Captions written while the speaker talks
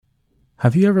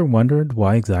Have you ever wondered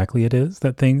why exactly it is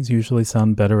that things usually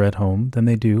sound better at home than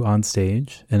they do on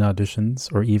stage, in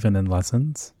auditions, or even in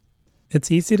lessons? It's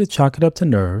easy to chalk it up to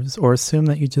nerves or assume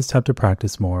that you just have to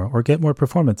practice more or get more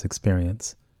performance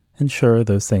experience. And sure,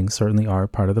 those things certainly are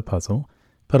part of the puzzle,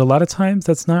 but a lot of times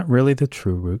that's not really the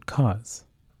true root cause.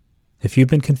 If you've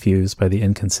been confused by the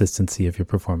inconsistency of your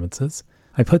performances,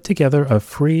 I put together a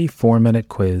free 4-minute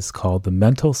quiz called the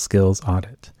Mental Skills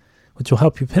Audit, which will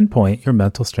help you pinpoint your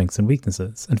mental strengths and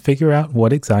weaknesses and figure out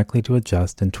what exactly to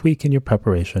adjust and tweak in your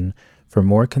preparation for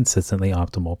more consistently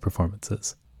optimal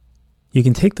performances. You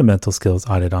can take the Mental Skills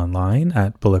Audit online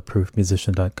at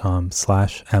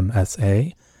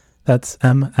bulletproofmusician.com/MSA. That's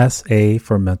MSA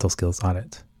for Mental Skills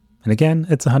Audit. And again,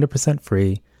 it's 100%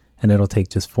 free, and it'll take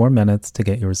just 4 minutes to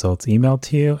get your results emailed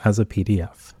to you as a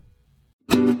PDF.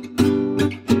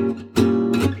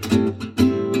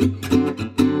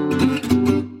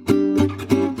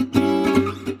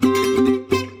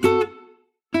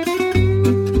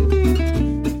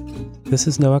 This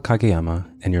is Noah Kageyama,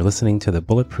 and you're listening to the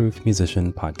Bulletproof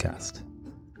Musician podcast.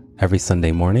 Every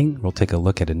Sunday morning, we'll take a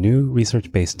look at a new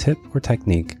research-based tip or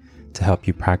technique to help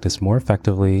you practice more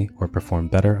effectively or perform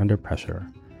better under pressure.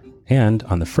 And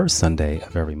on the first Sunday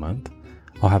of every month,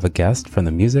 I'll have a guest from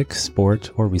the music,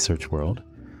 sport, or research world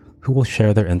who will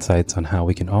share their insights on how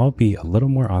we can all be a little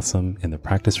more awesome in the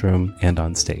practice room and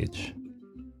on stage.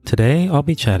 Today, I'll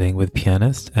be chatting with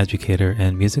pianist, educator,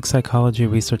 and music psychology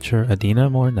researcher Adina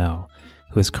Mornell,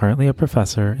 who is currently a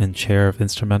professor and chair of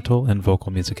instrumental and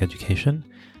vocal music education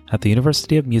at the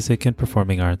University of Music and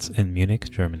Performing Arts in Munich,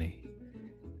 Germany.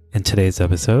 In today's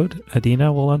episode,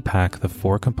 Adina will unpack the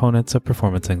 4 components of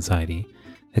performance anxiety,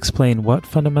 explain what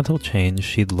fundamental change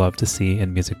she'd love to see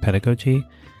in music pedagogy,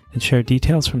 and share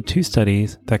details from 2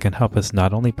 studies that can help us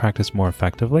not only practice more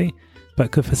effectively,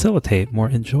 but could facilitate more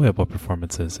enjoyable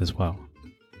performances as well.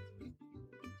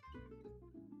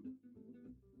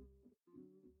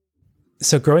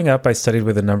 So growing up, I studied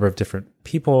with a number of different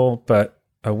people, but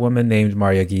a woman named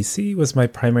Maria Gysi was my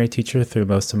primary teacher through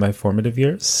most of my formative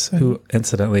years, who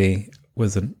incidentally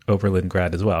was an Oberlin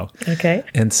grad as well. Okay.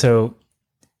 And so,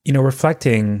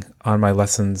 reflecting on my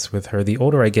lessons with her, the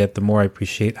older I get, the more I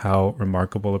appreciate how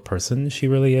remarkable a person she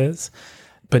really is.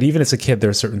 But even as a kid, there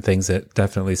are certain things that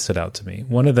definitely stood out to me.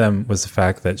 One of them was the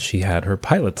fact that she had her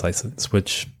pilot's license,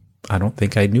 which I don't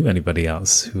think I knew anybody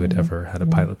else who had ever had a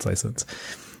pilot's license.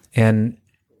 And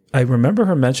I remember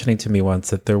her mentioning to me once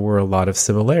that there were a lot of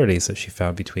similarities that she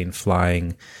found between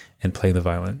flying and playing the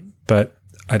violin. But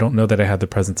I don't know that I had the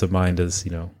presence of mind as,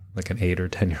 like an 8 or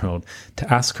 10-year-old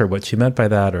to ask her what she meant by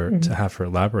that or to have her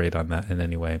elaborate on that in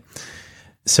any way.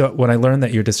 So when I learned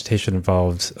that your dissertation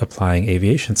involved applying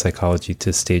aviation psychology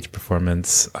to stage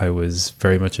performance, I was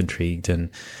very much intrigued and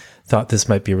thought this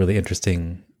might be a really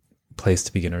interesting place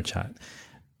to begin our chat.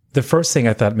 The first thing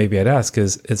I thought maybe I'd ask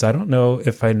is I don't know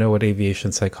if I know what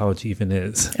aviation psychology even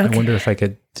is. Okay. I wonder if I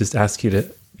could just ask you to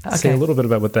say a little bit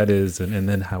about what that is and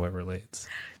then how it relates.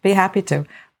 Be happy to.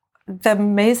 The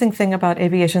amazing thing about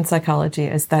aviation psychology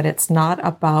is that it's not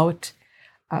about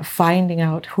finding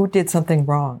out who did something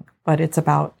wrong, but it's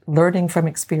about learning from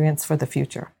experience for the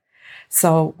future.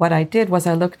 So what I did was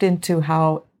I looked into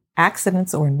how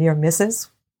accidents or near misses,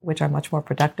 which are much more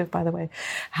productive, by the way,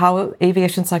 how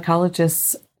aviation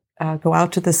psychologists go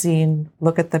out to the scene,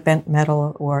 look at the bent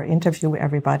metal, or interview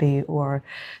everybody, or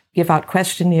give out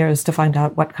questionnaires to find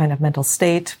out what kind of mental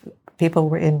state people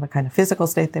were in, what kind of physical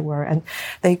state they were. And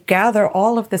they gather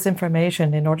all of this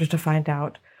information in order to find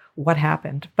out what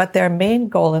happened. But their main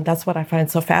goal, and that's what I find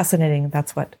so fascinating,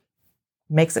 that's what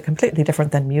makes it completely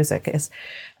different than music, is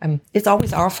it's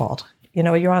always our fault.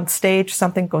 You're on stage,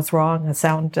 something goes wrong, a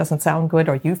sound doesn't sound good,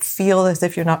 or you feel as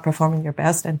if you're not performing your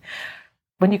best. And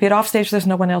when you get off stage, there's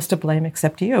no one else to blame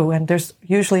except you. And there's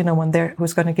usually no one there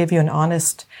who's going to give you an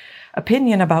honest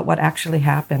opinion about what actually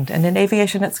happened. And in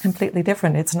aviation, it's completely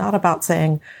different. It's not about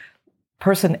saying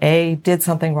person A did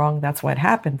something wrong, that's what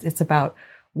happened. It's about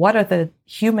what are the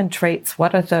human traits,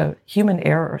 what are the human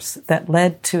errors that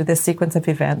led to this sequence of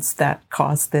events that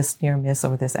caused this near miss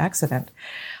or this accident.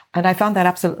 And I found that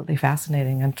absolutely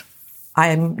fascinating. And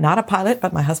I'm not a pilot,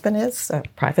 but my husband is a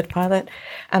private pilot.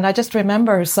 And I just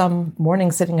remember some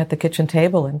morning sitting at the kitchen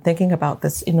table and thinking about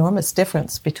this enormous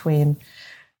difference between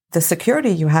the security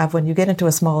you have when you get into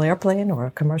a small airplane or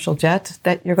a commercial jet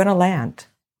that you're going to land.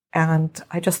 And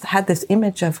I just had this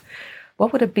image of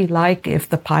what would it be like if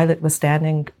the pilot was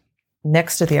standing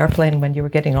next to the airplane when you were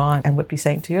getting on and would be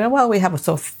saying to you, well, we have a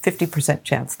 50%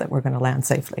 chance that we're going to land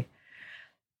safely.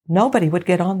 Nobody would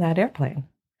get on that airplane.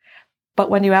 But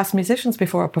when you ask musicians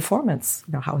before a performance,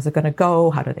 how is it going to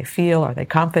go? How do they feel? Are they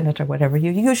confident or whatever?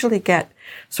 You usually get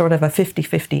sort of a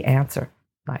 50-50 answer.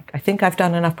 Like, I think I've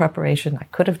done enough preparation. I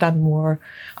could have done more.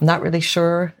 I'm not really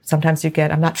sure. Sometimes you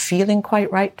get, I'm not feeling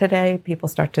quite right today. People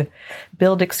start to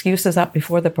build excuses up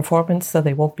before the performance so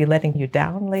they won't be letting you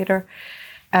down later.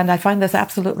 And I find this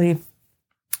absolutely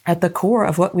at the core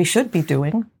of what we should be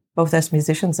doing, both as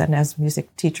musicians and as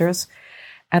music teachers.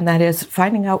 And that is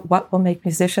finding out what will make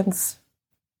musicians,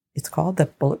 it's called the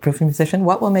bulletproof musician,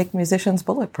 what will make musicians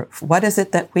bulletproof? What is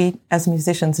it that we as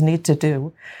musicians need to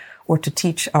do or to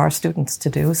teach our students to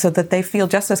do so that they feel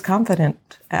just as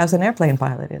confident as an airplane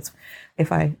pilot is?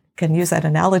 If I can use that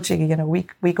analogy,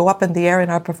 we go up in the air in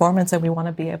our performance and we want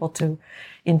to be able to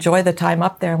enjoy the time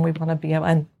up there, and we want to be able,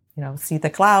 and see the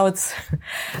clouds,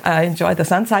 enjoy the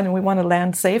sunshine, and we want to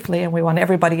land safely, and we want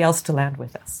everybody else to land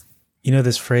with us.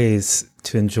 This phrase,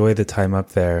 to enjoy the time up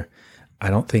there, I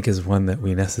don't think is one that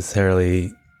we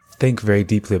necessarily think very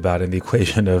deeply about in the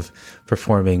equation of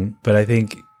performing. But I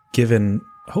think given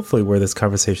hopefully where this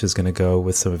conversation is going to go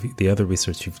with some of the other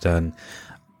research you've done,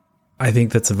 I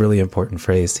think that's a really important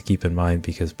phrase to keep in mind,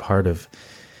 because part of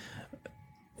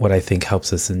what I think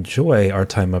helps us enjoy our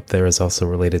time up there is also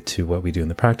related to what we do in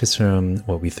the practice room,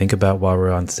 what we think about while we're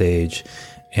on stage,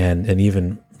 and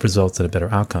even results in a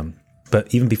better outcome.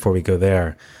 But even before we go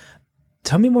there,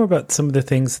 tell me more about some of the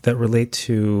things that relate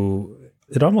to,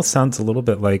 it almost sounds a little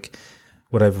bit like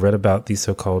what I've read about these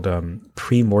so-called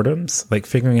pre-mortems, like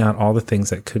figuring out all the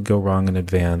things that could go wrong in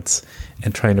advance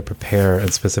and trying to prepare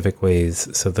in specific ways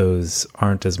so those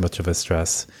aren't as much of a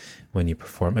stress when you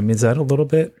perform. I mean, is that a little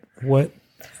bit what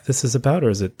this is about, or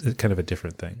is it kind of a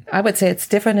different thing? I would say it's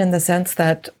different in the sense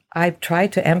that I've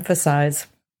tried to emphasize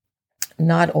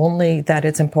not only that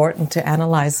it's important to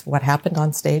analyze what happened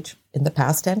on stage in the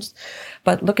past tense,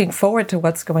 but looking forward to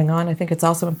what's going on, I think it's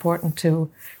also important to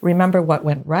remember what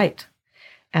went right.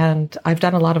 And I've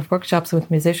done a lot of workshops with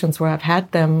musicians where I've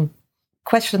had them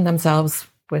question themselves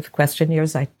with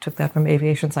questionnaires. I took that from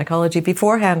aviation psychology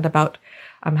beforehand about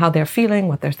how they're feeling,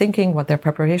 what they're thinking, what their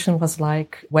preparation was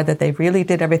like, whether they really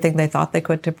did everything they thought they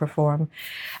could to perform.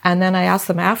 And then I asked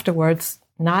them afterwards,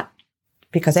 not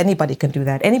because anybody can do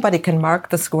that. Anybody can mark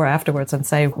the score afterwards and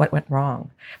say what went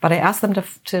wrong. But I asked them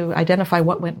to identify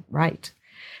what went right.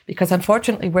 Because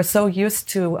unfortunately, we're so used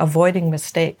to avoiding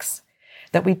mistakes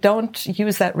that we don't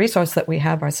use that resource that we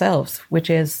have ourselves, which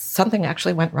is something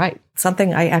actually went right.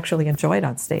 Something I actually enjoyed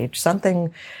on stage.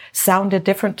 Something sounded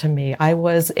different to me. I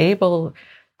was able,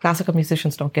 classical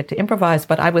musicians don't get to improvise,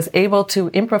 but I was able to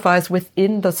improvise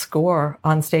within the score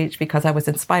on stage because I was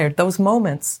inspired. Those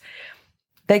moments,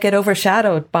 they get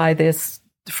overshadowed by this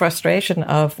frustration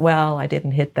of, well, I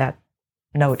didn't hit that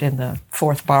note in the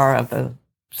fourth bar of the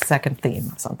second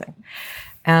theme or something.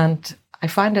 And I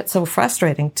find it so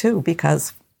frustrating too,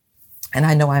 because, and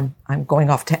I know I'm going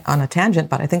off on a tangent,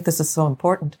 but I think this is so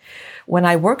important. When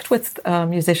I worked with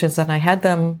musicians and I had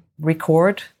them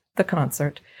record the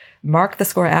concert, mark the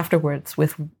score afterwards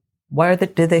with where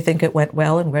did they think it went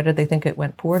well and where did they think it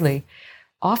went poorly,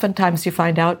 oftentimes you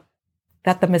find out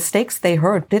that the mistakes they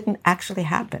heard didn't actually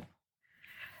happen.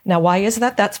 Now, why is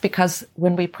that? That's because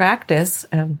when we practice,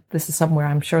 and this is somewhere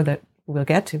I'm sure that we'll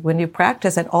get to, when you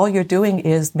practice and all you're doing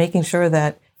is making sure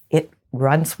that it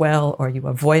runs well, or you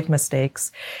avoid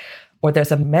mistakes, or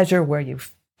there's a measure where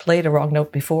you've played a wrong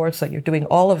note before, so you're doing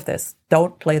all of this.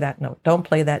 Don't play that note. Don't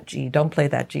play that G. Don't play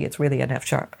that G. It's really an F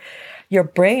sharp. Your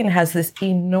brain has this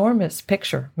enormous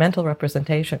picture, mental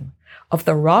representation of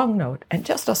the wrong note and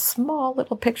just a small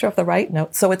little picture of the right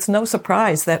note. So it's no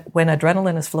surprise that when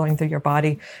adrenaline is flowing through your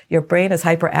body, your brain is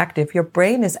hyperactive. Your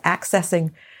brain is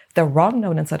accessing the wrong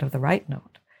note instead of the right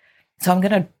note. So I'm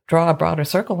going to draw a broader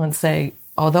circle and say,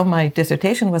 although my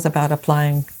dissertation was about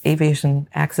applying aviation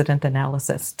accident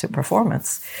analysis to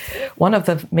performance, one of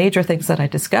the major things that I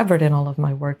discovered in all of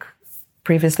my work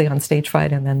previously on stage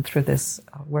fright and then through this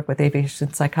work with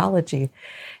aviation psychology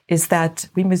is that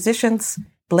we musicians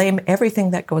blame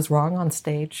everything that goes wrong on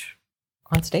stage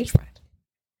fright.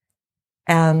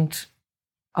 And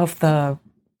of the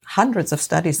hundreds of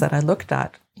studies that I looked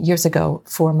at years ago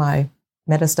for my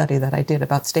meta-study that I did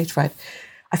about stage fright,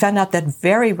 I found out that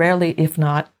very rarely, if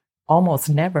not almost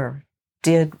never,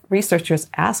 did researchers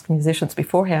ask musicians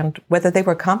beforehand whether they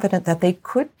were confident that they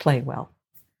could play well.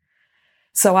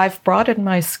 So I've broadened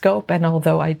my scope, and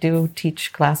although I do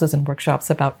teach classes and workshops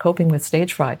about coping with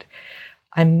stage fright,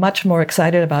 I'm much more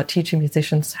excited about teaching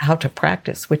musicians how to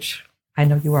practice, which I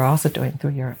know you are also doing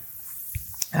through your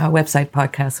website,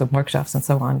 podcasts, and workshops and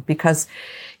so on, because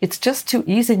it's just too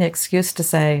easy an excuse to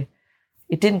say,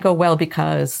 it didn't go well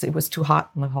because it was too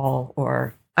hot in the hall,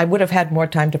 or I would have had more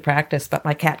time to practice, but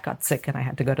my cat got sick and I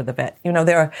had to go to the vet.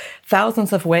 There are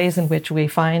thousands of ways in which we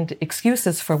find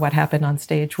excuses for what happened on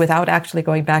stage without actually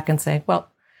going back and saying, well,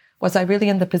 was I really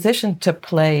in the position to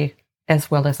play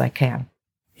as well as I can?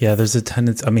 Yeah, there's a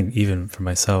tendency, even for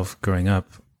myself growing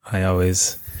up, I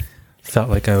always felt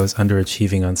like I was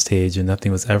underachieving on stage and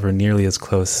nothing was ever nearly as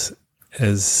close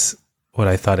as what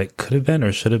I thought it could have been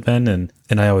or should have been. And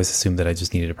I always assumed that I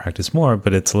just needed to practice more,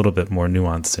 but it's a little bit more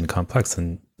nuanced and complex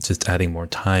than just adding more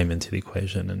time into the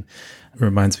equation. And it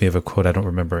reminds me of a quote, I don't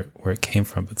remember where it came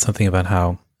from, but something about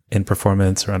how in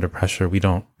performance or under pressure, we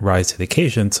don't rise to the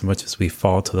occasion so much as we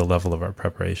fall to the level of our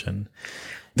preparation.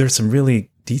 There's some really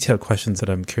detailed questions that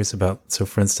I'm curious about. So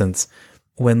for instance,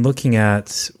 when looking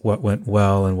at what went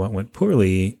well and what went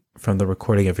poorly from the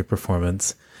recording of your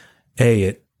performance,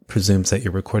 it presumes that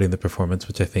you're recording the performance,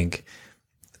 which I think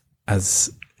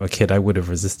as a kid, I would have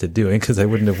resisted doing because I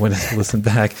wouldn't have wanted to listen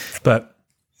back. But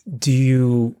do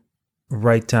you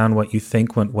write down what you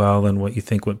think went well and what you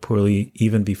think went poorly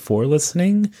even before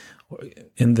listening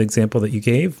in the example that you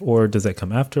gave, or does that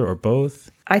come after, or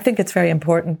both? I think it's very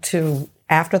important to,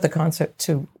 after the concert,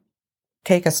 to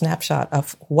take a snapshot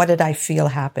of what did I feel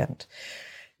happened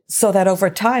so that over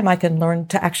time I can learn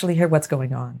to actually hear what's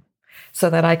going on, so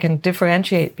that I can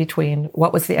differentiate between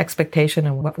what was the expectation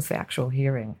and what was the actual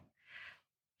hearing.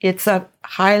 It's a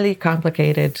highly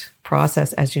complicated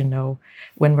process, as you know,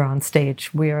 when we're on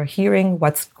stage. We're hearing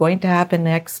what's going to happen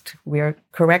next. We're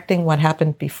correcting what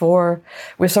happened before.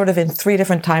 We're sort of in 3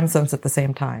 different time zones at the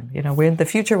same time. We're in the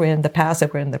future, we're in the past,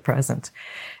 and we're in the present.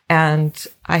 And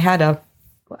I had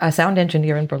a sound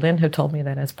engineer in Berlin who told me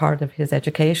that as part of his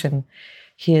education,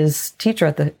 his teacher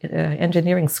at the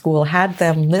engineering school had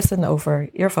them listen over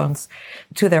earphones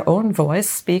to their own voice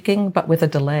speaking, but with a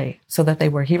delay, so that they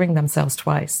were hearing themselves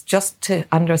twice, just to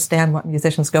understand what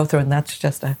musicians go through. And that's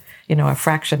just a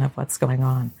fraction of what's going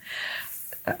on.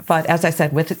 But as I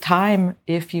said, with time,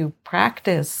 if you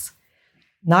practice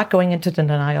not going into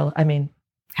denial,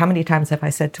 how many times have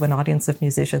I said to an audience of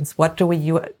musicians, what do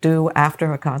we do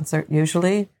after a concert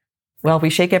usually? Well,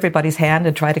 we shake everybody's hand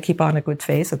and try to keep on a good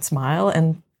face and smile,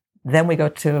 and then we go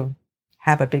to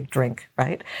have a big drink,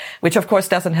 right? Which, of course,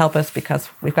 doesn't help us because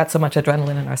we've got so much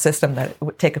adrenaline in our system that it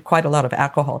would take quite a lot of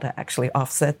alcohol to actually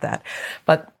offset that.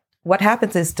 But what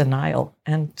happens is denial.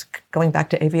 And going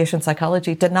back to aviation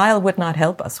psychology, denial would not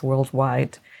help us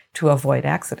worldwide to avoid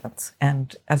accidents.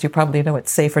 And as you probably know,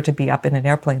 it's safer to be up in an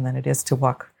airplane than it is to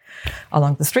walk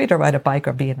along the street or ride a bike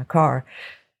or be in a car.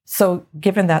 So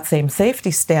given that same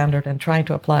safety standard and trying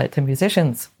to apply it to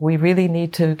musicians, we really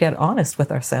need to get honest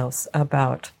with ourselves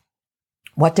about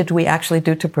what did we actually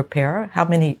do to prepare? How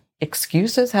many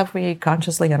excuses have we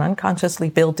consciously and unconsciously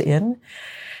built in?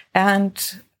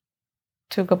 And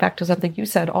to go back to something you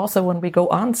said, also when we go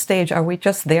on stage, are we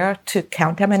just there to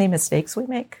count how many mistakes we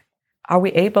make? Are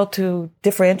we able to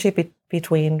differentiate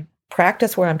between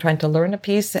practice where I'm trying to learn a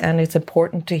piece and it's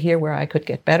important to hear where I could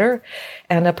get better,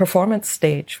 and a performance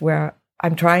stage where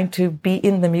I'm trying to be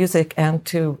in the music and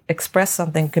to express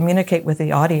something, communicate with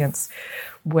the audience,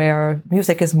 where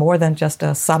music is more than just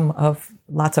a sum of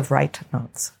lots of right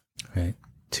notes. Right.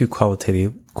 2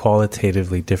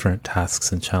 qualitatively different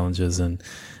tasks and challenges and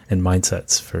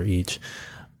mindsets for each.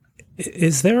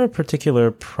 Is there a particular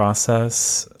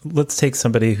process? Let's take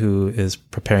somebody who is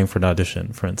preparing for an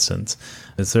audition, for instance.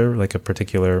 Is there like a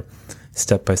particular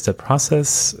step-by-step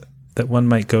process that one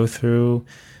might go through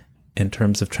in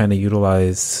terms of trying to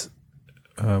utilize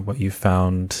what you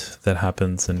found that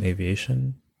happens in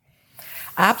aviation?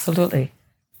 Absolutely.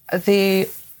 The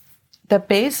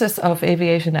basis of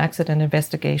aviation accident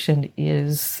investigation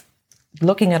is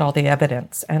looking at all the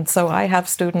evidence. And so I have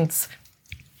students,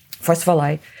 first of all,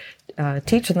 I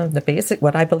teach them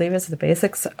what I believe is the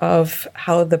basics of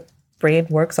how the brain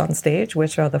works on stage,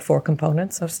 which are the 4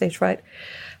 components of stage fright.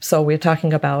 So we're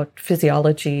talking about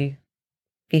physiology,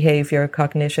 behavior,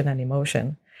 cognition, and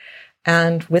emotion.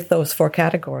 And with those 4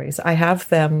 categories, I have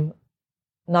them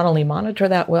not only monitor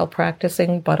that while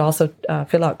practicing, but also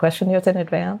fill out questionnaires in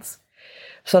advance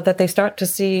so that they start to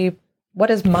see what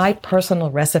is my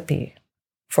personal recipe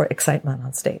for excitement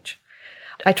on stage.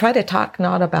 I try to talk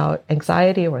not about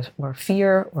anxiety or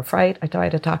fear or fright. I try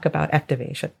to talk about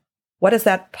activation. What is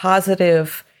that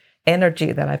positive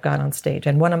energy that I've got on stage,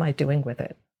 and what am I doing with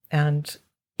it? And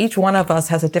each one of us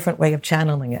has a different way of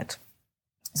channeling it.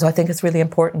 So I think it's really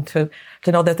important to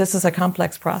know that this is a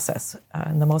complex process.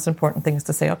 And the most important thing is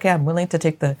to say, okay, I'm willing to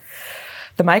take the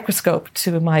microscope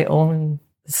to my own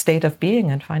state of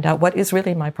being and find out what is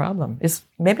really my problem.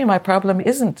 Maybe my problem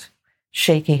isn't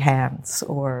shaky hands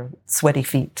or sweaty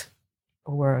feet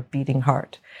or a beating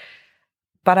heart.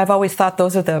 But I've always thought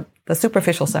those are the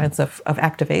superficial signs of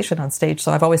activation on stage.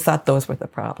 So I've always thought those were the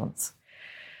problems.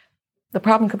 The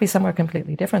problem could be somewhere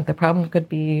completely different. The problem could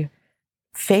be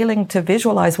failing to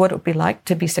visualize what it would be like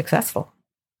to be successful.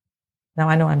 Now,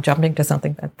 I know I'm jumping to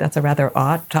something that's a rather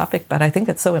odd topic, but I think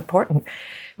it's so important.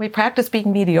 We practice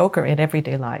being mediocre in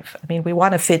everyday life. I mean, we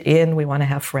want to fit in. We want to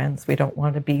have friends. We don't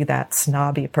want to be that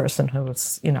snobby person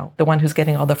who's, the one who's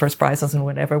getting all the first prizes and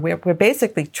whatever. We're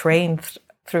basically trained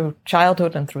through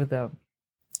childhood and through the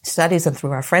studies and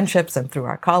through our friendships and through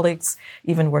our colleagues,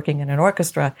 even working in an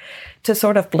orchestra, to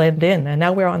sort of blend in. And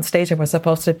now we're on stage and we're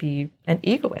supposed to be an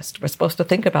egoist. We're supposed to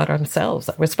think about ourselves.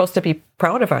 We're supposed to be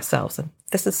proud of ourselves. And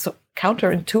this is so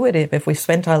counterintuitive if we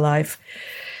spent our life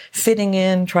fitting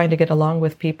in, trying to get along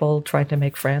with people, trying to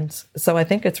make friends. So I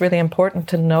think it's really important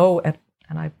to know, and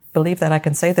I believe that I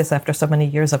can say this after so many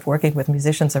years of working with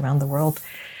musicians around the world,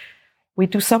 we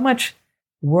do so much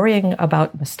worrying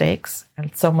about mistakes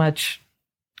and so much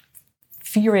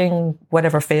fearing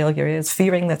whatever failure is,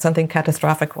 fearing that something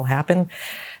catastrophic will happen,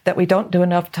 that we don't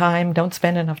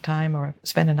spend enough time or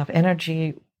spend enough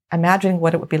energy imagining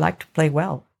what it would be like to play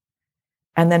well.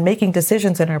 And then making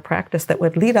decisions in our practice that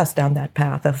would lead us down that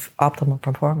path of optimal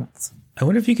performance. I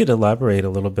wonder if you could elaborate a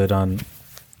little bit on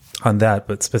that,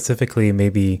 but specifically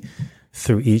maybe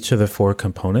through each of the four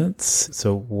components.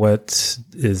 So what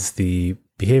is the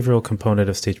behavioral component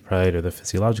of stage fright or the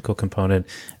physiological component?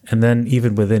 And then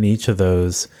even within each of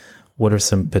those, what are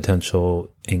some potential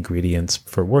ingredients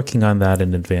for working on that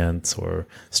in advance or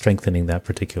strengthening that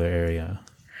particular area?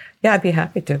 Yeah, I'd be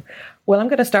happy to. Well, I'm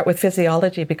going to start with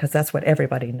physiology because that's what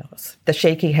everybody knows. The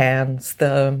shaky hands,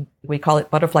 we call it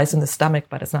butterflies in the stomach,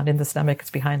 but it's not in the stomach, it's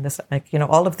behind the stomach.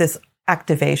 All of this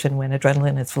activation when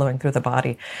adrenaline is flowing through the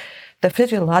body. The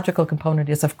physiological component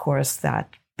is, of course, that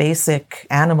basic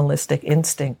animalistic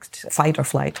instinct, fight or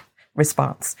flight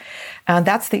response. And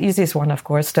that's the easiest one, of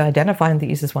course, to identify and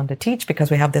the easiest one to teach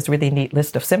because we have this really neat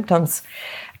list of symptoms.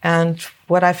 And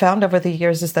what I found over the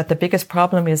years is that the biggest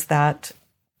problem is that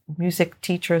music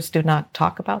teachers do not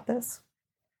talk about this.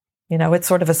 It's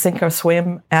sort of a sink or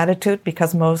swim attitude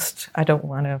because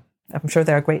I'm sure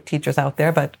there are great teachers out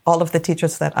there, but all of the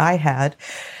teachers that I had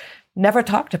never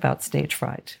talked about stage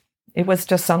fright. It was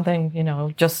just something,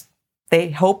 they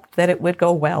hoped that it would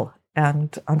go well.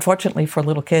 And unfortunately for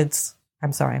little kids,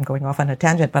 I'm sorry, I'm going off on a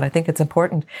tangent, but I think it's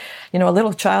important. A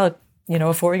little child, a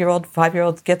 4-year-old,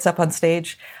 5-year-old gets up on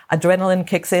stage, adrenaline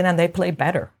kicks in and they play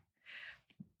better.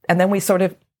 And then we sort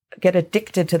of get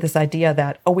addicted to this idea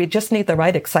that, we just need the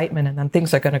right excitement and then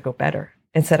things are going to go better.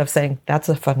 Instead of saying that's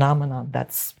a phenomenon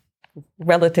that's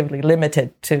relatively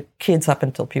limited to kids up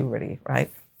until puberty, right?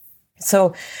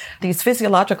 So these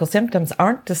physiological symptoms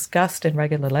aren't discussed in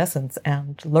regular lessons,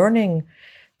 and learning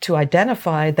to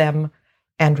identify them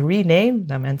and rename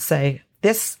them and say,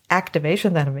 this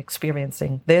activation that I'm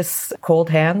experiencing, this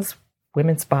cold hands,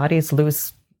 women's bodies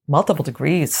lose multiple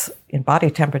degrees in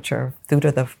body temperature due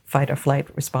to the fight or flight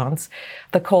response,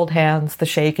 the cold hands, the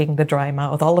shaking, the dry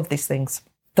mouth, all of these things.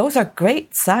 Those are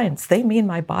great signs. They mean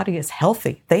my body is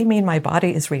healthy. They mean my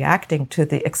body is reacting to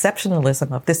the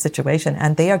exceptionalism of this situation,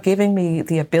 and they are giving me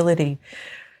the ability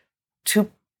to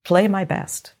play my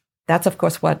best. That's, of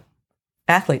course, what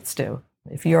athletes do.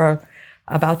 If you're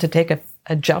about to take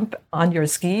a jump on your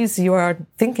skis, you are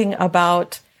thinking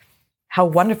about how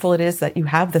wonderful it is that you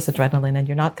have this adrenaline, and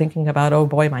you're not thinking about, oh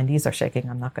boy, my knees are shaking,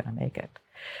 I'm not going to make it.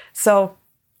 So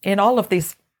in all of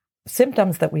these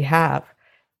symptoms that we have,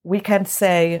 we can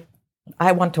say,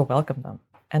 I want to welcome them.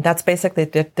 And that's basically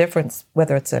the difference,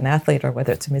 whether it's an athlete or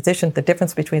whether it's a musician, the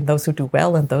difference between those who do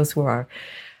well and those who are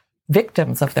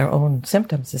victims of their own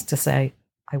symptoms is to say,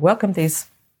 I welcome these.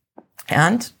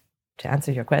 And to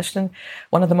answer your question,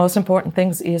 one of the most important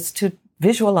things is to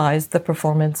visualize the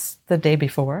performance the day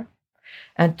before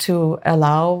and to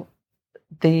allow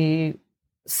the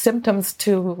symptoms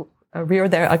to rear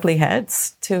their ugly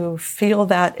heads, to feel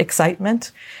that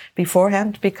excitement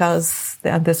beforehand, because,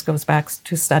 and this goes back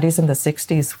to studies in the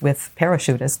 60s with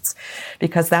parachutists,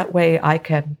 because that way I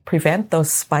can prevent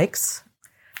those spikes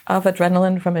of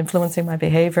adrenaline from influencing my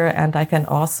behavior, and I can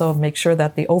also make sure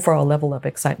that the overall level of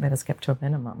excitement is kept to a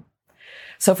minimum.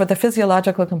 So for the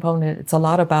physiological component, it's a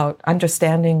lot about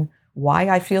understanding why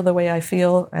I feel the way I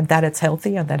feel, and that it's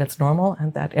healthy and that it's normal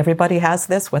and that everybody has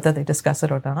this, whether they discuss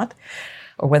it or not,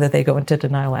 or whether they go into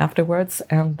denial afterwards,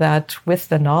 and that with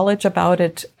the knowledge about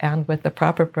it and with the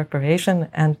proper preparation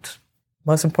and,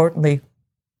 most importantly,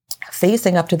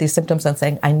 facing up to these symptoms and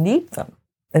saying, I need them.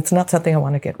 It's not something I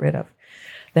want to get rid of.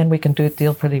 Then we can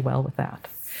deal pretty well with that.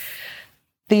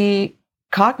 The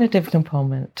cognitive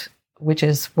component, which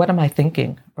is what am I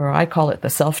thinking, or I call it the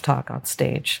self-talk on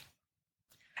stage.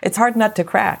 It's hard nut to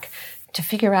crack, to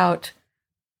figure out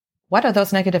what are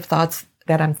those negative thoughts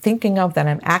that I'm thinking of, that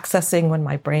I'm accessing when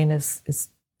my brain is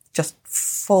just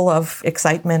full of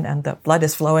excitement and the blood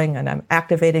is flowing and I'm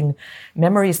activating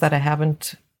memories that I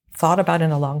haven't thought about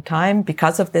in a long time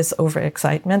because of this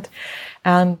overexcitement.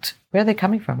 And where are they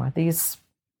coming from? Are these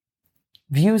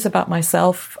views about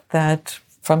myself that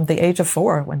from the age of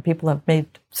 4, when people have made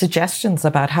suggestions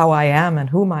about how I am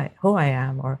and who I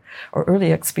am, or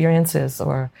early experiences?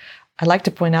 Or I like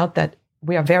to point out that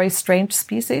we are a very strange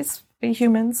species, we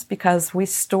humans, because we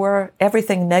store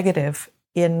everything negative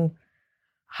in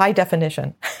high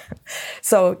definition.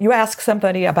 So you ask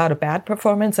somebody about a bad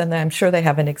performance, and I'm sure they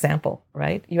have an example,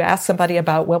 right? You ask somebody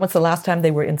about when was the last time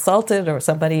they were insulted, or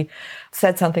somebody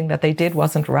said something that they did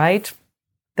wasn't right,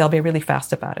 they'll be really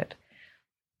fast about it.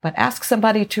 But ask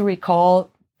somebody to recall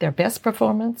their best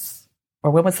performance, or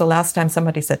when was the last time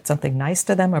somebody said something nice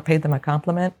to them or paid them a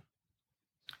compliment.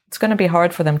 It's going to be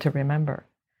hard for them to remember.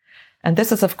 And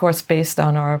this is, of course, based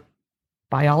on our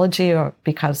biology, or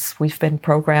because we've been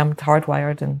programmed,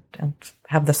 hardwired, and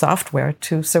have the software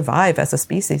to survive as a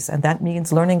species. And that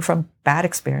means learning from bad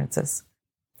experiences.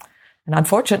 And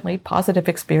unfortunately, positive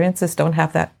experiences don't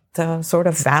have that sort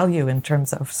of value in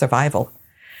terms of survival.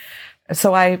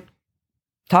 So I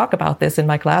talk about this in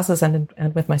my classes and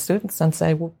with my students and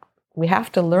say, well, we have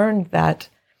to learn that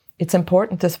it's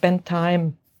important to spend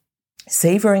time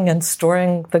savoring and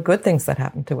storing the good things that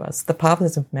happen to us, the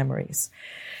positive memories.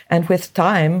 And with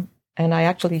time, and I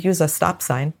actually use a stop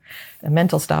sign, a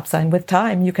mental stop sign, with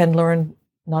time you can learn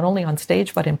not only on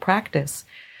stage but in practice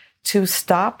to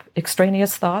stop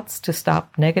extraneous thoughts, to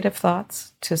stop negative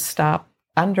thoughts, to stop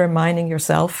undermining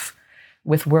yourself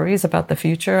with worries about the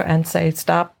future and say,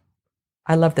 stop,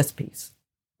 I love this piece.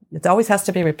 It always has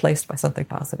to be replaced by something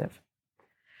positive.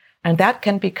 And that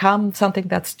can become something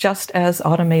that's just as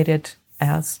automated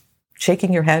as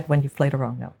shaking your head when you've played a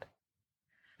wrong note.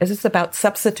 This is about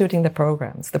substituting the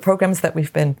programs that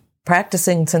we've been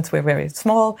practicing since we're very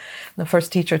small. The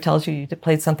first teacher tells you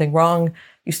played something wrong.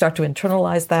 You start to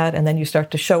internalize that, and then you start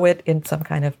to show it in some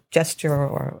kind of gesture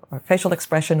or facial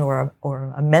expression or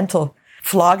a mental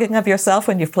flogging of yourself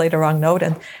when you've played a wrong note.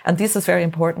 And this is very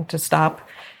important to stop,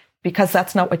 because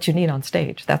that's not what you need on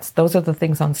stage. Those are the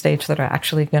things on stage that are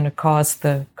actually going to cause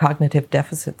the cognitive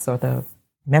deficits or the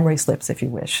memory slips, if you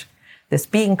wish. This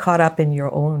being caught up in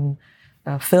your own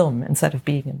film instead of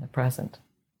being in the present.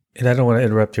 And I don't want to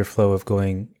interrupt your flow of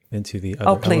going into the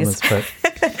other elements,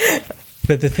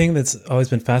 but the thing that's always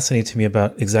been fascinating to me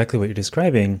about exactly what you're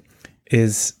describing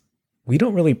is we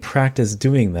don't really practice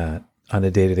doing that on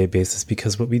a day-to-day basis,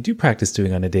 because what we do practice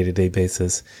doing on a day-to-day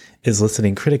basis is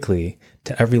listening critically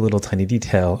to every little tiny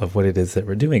detail of what it is that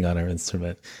we're doing on our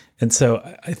instrument. And so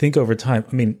I think over time,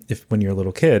 when you're a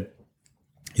little kid,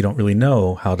 you don't really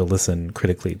know how to listen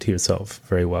critically to yourself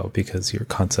very well, because your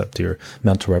concept, your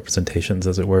mental representations,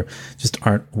 as it were, just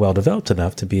aren't well developed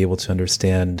enough to be able to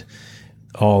understand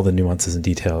all the nuances and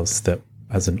details that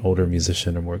as an older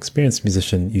musician or more experienced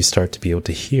musician, you start to be able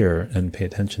to hear and pay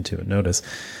attention to and notice.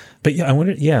 But I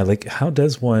wonder, how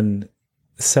does one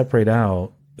separate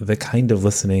out the kind of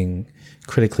listening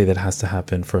critically that has to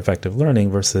happen for effective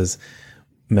learning versus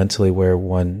mentally where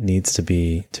one needs to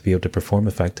be able to perform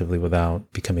effectively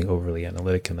without becoming overly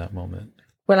analytic in that moment?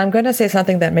 Well, I'm going to say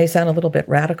something that may sound a little bit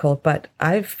radical, but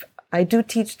I do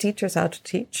teach teachers how to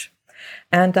teach.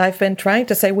 And I've been trying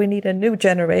to say we need a new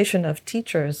generation of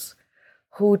teachers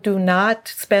who do not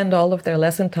spend all of their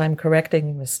lesson time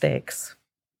correcting mistakes.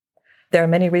 There are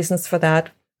many reasons for that.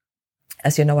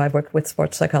 As you know, I've worked with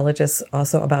sports psychologists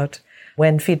also about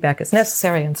when feedback is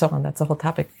necessary and so on. That's a whole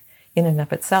topic in and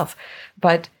of itself.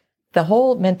 But the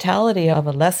whole mentality of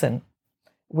a lesson,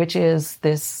 which is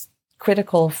this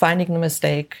critical finding the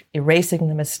mistake, erasing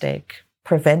the mistake,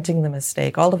 preventing the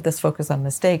mistake, all of this focus on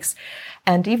mistakes,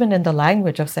 and even in the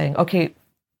language of saying, okay,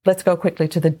 let's go quickly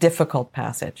to the difficult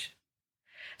passage.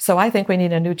 So I think we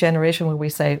need a new generation where we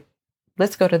say,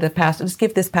 let's go to the passage, let's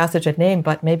give this passage a name,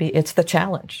 but maybe it's the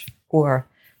challenge, or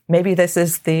maybe this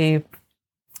is the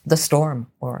storm,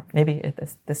 or maybe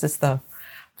this is the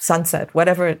sunset,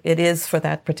 whatever it is for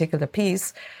that particular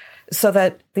piece, so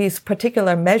that these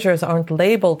particular measures aren't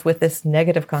labeled with this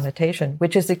negative connotation,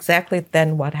 which is exactly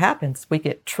then what happens. We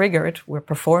get triggered, we're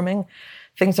performing,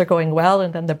 things are going well,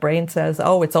 and then the brain says,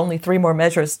 oh, it's only 3 more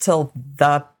measures till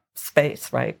the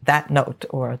space, right? That note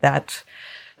or that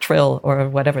trill or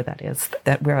whatever that is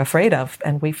that we're afraid of.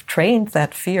 And we've trained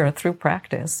that fear through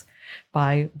practice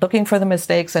by looking for the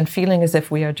mistakes and feeling as if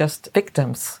we are just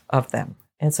victims of them,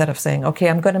 instead of saying, okay,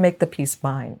 I'm going to make the piece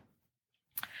mine.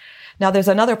 Now, there's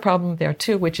another problem there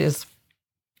too, which is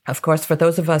Of course, for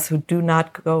those of us who do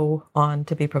not go on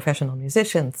to be professional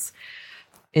musicians,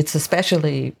 it's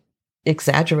especially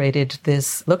exaggerated.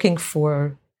 This looking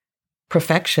for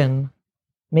perfection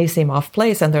may seem off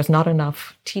place, and there's not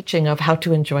enough teaching of how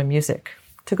to enjoy music.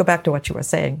 To go back to what you were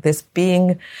saying, this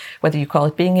being, whether you call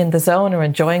it being in the zone or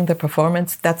enjoying the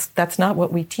performance, that's not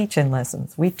what we teach in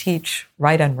lessons. We teach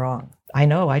right and wrong. I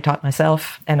know I taught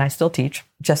myself, and I still teach,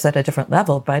 just at a different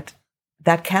level, but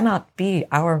that cannot be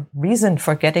our reason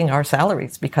for getting our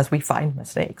salaries, because we find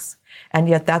mistakes. And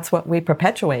yet that's what we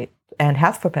perpetuate and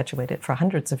have perpetuated for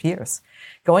hundreds of years.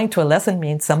 Going to a lesson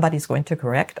means somebody's going to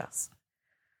correct us.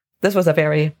 This was a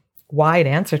very wide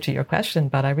answer to your question,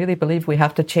 but I really believe we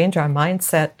have to change our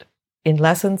mindset in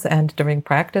lessons and during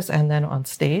practice and then on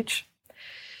stage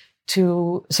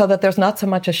so that there's not so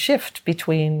much a shift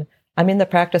between I'm in the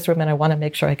practice room and I want to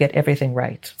make sure I get everything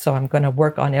right. So I'm going to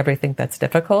work on everything that's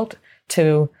difficult,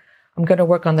 to I'm going to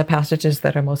work on the passages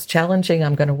that are most challenging.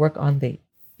 I'm going to work on the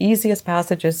easiest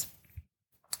passages.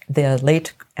 The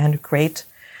late and great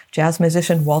jazz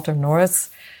musician Walter Norris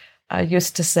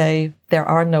used to say, there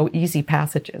are no easy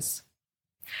passages.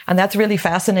 And that's really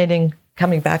fascinating,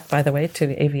 coming back, by the way,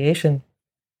 to aviation.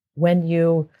 When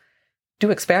you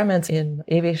do experiments in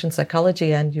aviation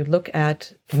psychology and you look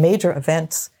at major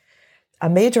events, a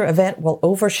major event will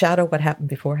overshadow what happened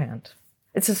beforehand.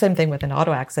 It's the same thing with an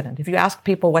auto accident. If you ask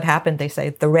people what happened, they say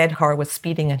the red car was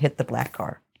speeding and hit the black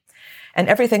car. And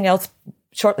everything else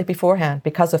shortly beforehand,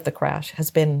 because of the crash,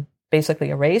 has been basically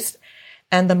erased.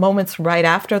 And the moments right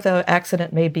after the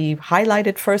accident may be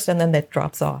highlighted first, and then that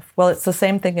drops off. Well, it's the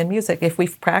same thing in music. If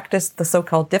we've practiced the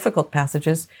so-called difficult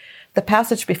passages, the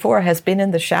passage before has been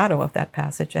in the shadow of that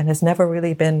passage and has never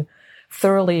really been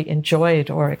thoroughly enjoyed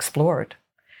or explored.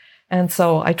 And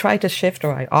so I try to shift,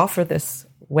 or I offer this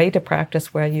way to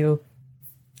practice where you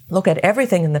look at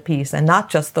everything in the piece and not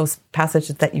just those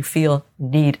passages that you feel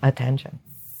need attention.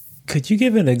 Could you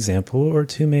give an example or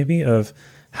two maybe of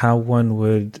how one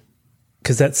would,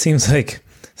 because that seems like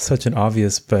such an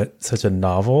obvious but such a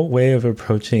novel way of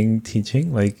approaching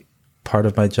teaching. Like, part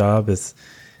of my job is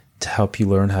to help you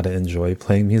learn how to enjoy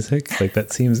playing music. Like,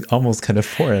 that seems almost kind of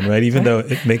foreign, right? Even though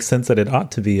it makes sense that it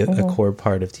ought to be a core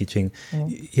part of teaching.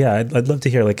 Yeah, I'd love to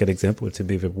hear like an example or two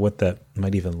of what that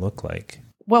might even look like.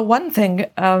 Well, one thing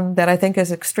that I think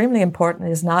is extremely important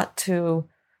is not to,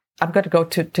 I'm going to go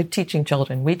to teaching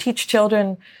children. We teach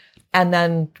children, and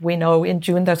then we know in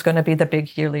June there's going to be the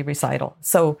big yearly recital.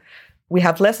 So we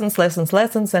have lessons,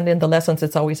 and in the lessons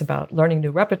it's always about learning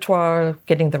new repertoire,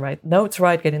 getting the right notes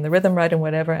right, getting the rhythm right, and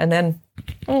whatever. And then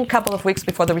a couple of weeks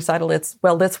before the recital, it's,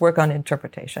 well, let's work on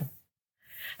interpretation.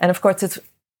 And of course, it's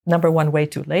number one, way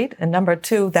too late. And number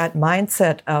two, that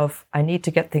mindset of I need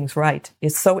to get things right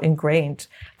is so ingrained.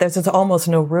 There's almost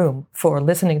no room for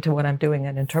listening to what I'm doing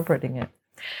and interpreting it.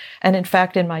 And in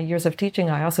fact, in my years of teaching,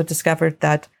 I also discovered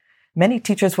that many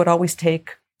teachers would always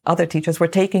take, other teachers were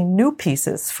taking new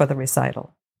pieces for the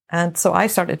recital. And so I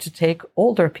started to take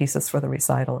older pieces for the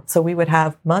recital. So we would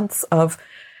have months of,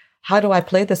 how do I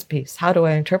play this piece? How do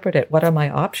I interpret it? What are my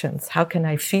options? How can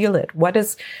I feel it? What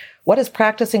does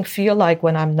practicing feel like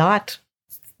when I'm not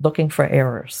looking for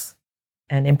errors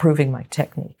and improving my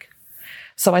technique?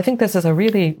 So I think this is a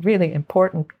really, really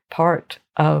important part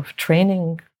of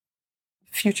training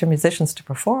future musicians to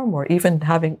perform, or even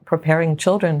preparing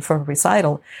children for a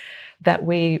recital, that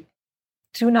we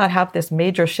do not have this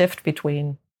major shift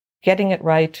between getting it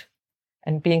right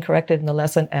and being corrected in the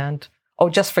lesson and, oh,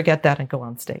 just forget that and go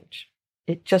on stage.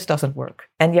 It just doesn't work.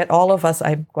 And yet all of us,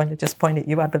 I'm going to just point at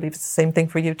you, I believe it's the same thing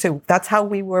for you too. That's how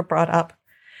we were brought up.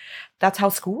 That's how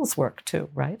schools work too,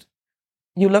 right?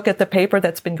 You look at the paper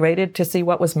that's been graded to see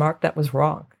what was marked that was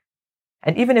wrong.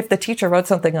 And even if the teacher wrote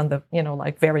something on the,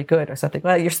 like very good or something,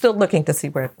 well, you're still looking to see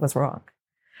where it was wrong.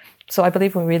 So I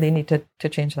believe we really need to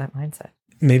change that mindset.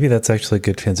 Maybe that's actually a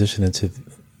good transition into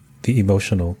the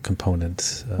emotional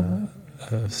component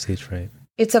of stage fright.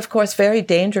 It's, of course, very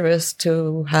dangerous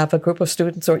to have a group of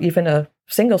students or even a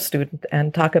single student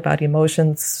and talk about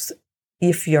emotions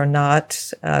if you're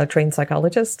not a trained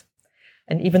psychologist.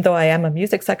 And even though I am a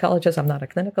music psychologist, I'm not a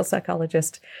clinical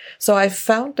psychologist. So I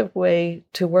found a way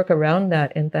to work around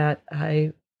that, in that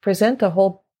I present a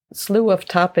whole slew of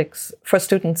topics for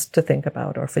students to think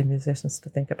about, or for musicians to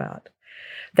think about,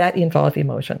 that involve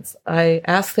emotions. I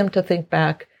ask them to think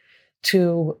back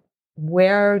to,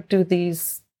 where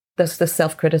does the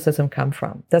self-criticism come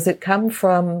from? Does it come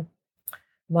from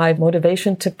my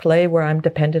motivation to play, where I'm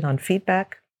dependent on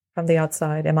feedback from the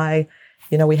outside? Am I,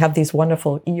 we have these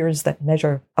wonderful ears that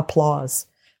measure applause.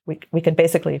 We can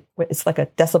basically, it's like a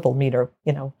decibel meter,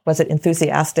 was it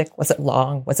enthusiastic? Was it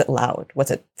long? Was it loud?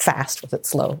 Was it fast? Was it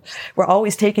slow? We're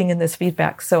always taking in this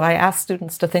feedback. So I ask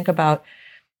students to think about,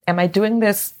 am I doing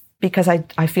this because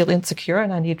I feel insecure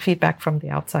and I need feedback from the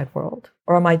outside world?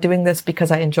 Or am I doing this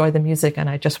because I enjoy the music and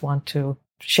I just want to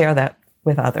share that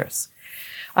with others?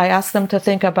 I ask them to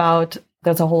think about,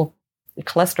 there's a whole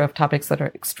cluster of topics that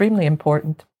are extremely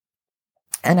important.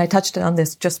 And I touched on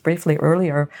this just briefly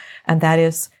earlier, and that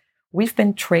is, we've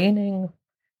been training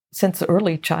since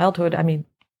early childhood. I mean,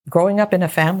 growing up in a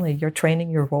family, you're training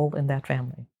your role in that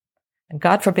family. And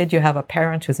God forbid you have a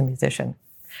parent who's a musician.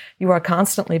 You are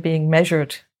constantly being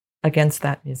measured against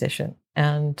that musician.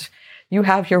 And you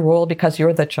have your role because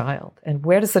you're the child. And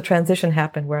where does the transition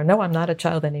happen where, no, I'm not a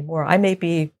child anymore. I may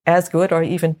be as good or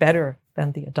even better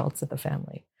than the adults in the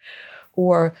family.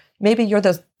 Or maybe you're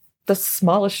the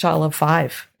smallest child of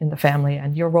 5 in the family,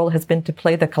 and your role has been to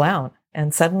play the clown.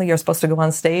 And suddenly you're supposed to go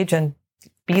on stage and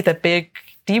be the big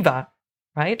diva,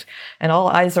 right? And all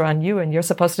eyes are on you, and you're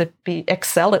supposed to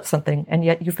excel at something. And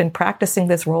yet you've been practicing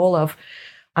this role of,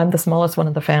 I'm the smallest one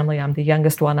in the family. I'm the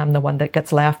youngest one. I'm the one that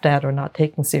gets laughed at or not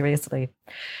taken seriously.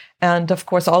 And of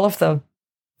course, all of the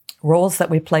roles that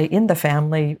we play in the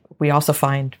family, we also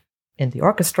find in the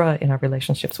orchestra, in our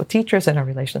relationships with teachers, in our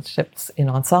relationships in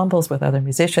ensembles with other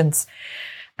musicians.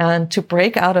 And to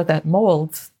break out of that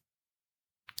mold,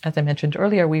 as I mentioned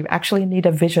earlier, we actually need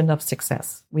a vision of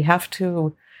success. We have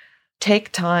to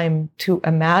take time to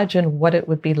imagine what it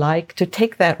would be like to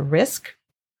take that risk.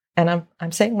 And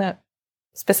I'm saying that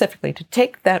specifically, to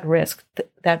take that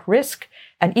risk,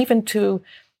 and even to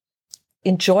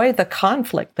enjoy the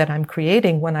conflict that I'm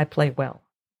creating when I play well.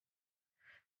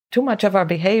 Too much of our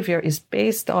behavior is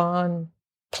based on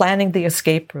planning the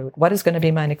escape route. What is going to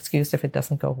be my excuse if it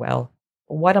doesn't go well?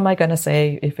 What am I going to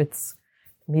say if it's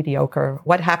mediocre?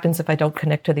 What happens if I don't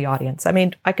connect to the audience? I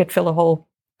mean, I could fill a whole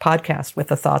podcast with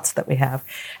the thoughts that we have.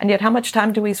 And yet, how much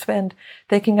time do we spend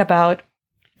thinking about,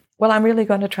 well, I'm really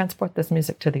going to transport this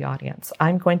music to the audience.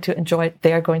 I'm going to enjoy it.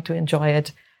 They're going to enjoy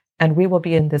it. And we will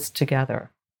be in this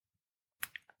together.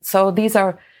 So these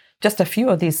are just a few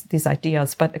of these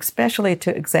ideas, but especially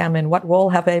to examine what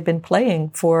role have I been playing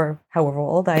for however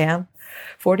old I am,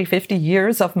 40, 50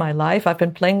 years of my life. I've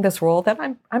been playing this role that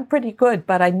I'm pretty good,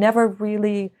 but I never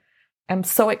really am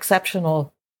so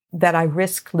exceptional that I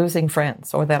risk losing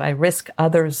friends or that I risk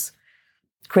others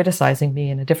criticizing me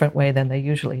in a different way than they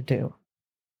usually do.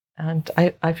 And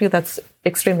I feel that's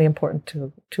extremely important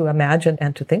to imagine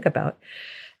and to think about.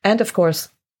 And of course,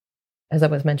 as I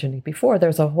was mentioning before,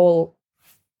 there's a whole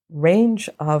range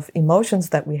of emotions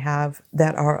that we have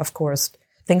that are, of course,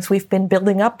 things we've been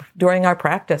building up during our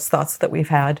practice, thoughts that we've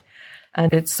had.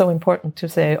 And it's so important to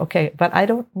say, okay, but I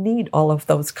don't need all of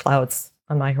those clouds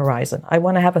on my horizon. I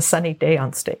want to have a sunny day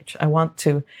on stage. I want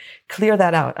to clear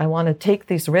that out. I want to take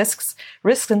these risks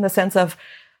in the sense of,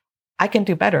 I can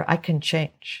do better. I can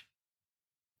change.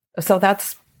 So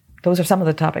those are some of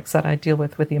the topics that I deal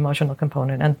with the emotional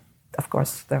component. And of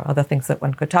course, there are other things that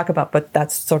one could talk about, but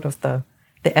that's sort of the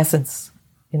essence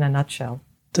in a nutshell.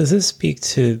 Does this speak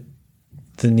to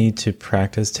the need to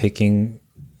practice taking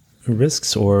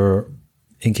risks or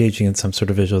engaging in some sort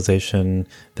of visualization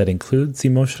that includes the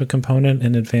emotional component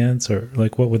in advance? Or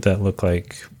like, what would that look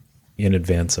like in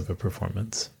advance of a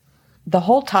performance? The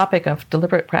whole topic of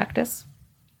deliberate practice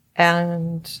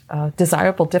and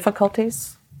desirable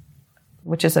difficulties,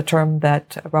 which is a term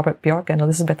that Robert Bjork and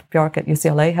Elizabeth Bjork at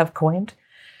UCLA have coined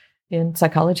in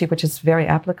psychology, which is very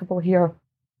applicable here.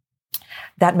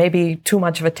 That may be too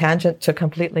much of a tangent to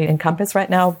completely encompass right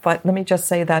now, but let me just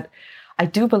say that I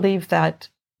do believe that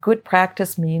good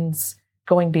practice means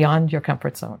going beyond your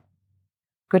comfort zone.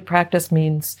 Good practice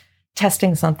means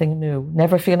testing something new,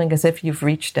 never feeling as if you've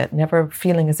reached it, never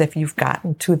feeling as if you've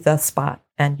gotten to the spot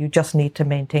and you just need to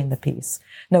maintain the peace.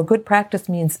 No, good practice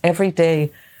means every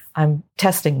day I'm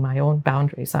testing my own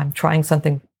boundaries. I'm trying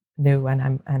something new and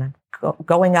I'm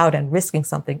going out and risking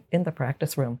something in the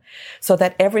practice room so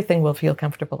that everything will feel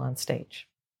comfortable on stage.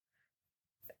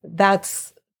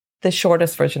 That's the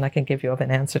shortest version I can give you of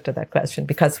an answer to that question,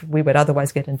 because we would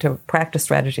otherwise get into practice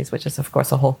strategies, which is, of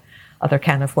course, a whole other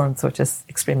can of worms, which is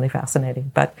extremely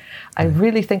fascinating. But I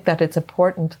really think that it's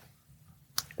important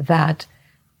that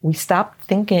we stop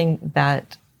thinking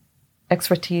that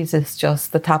expertise is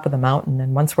just the top of the mountain,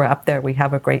 and once we're up there, we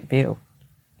have a great view.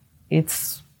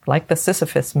 It's like the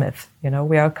Sisyphus myth.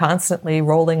 We are constantly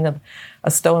rolling a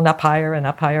stone up higher and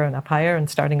up higher and up higher and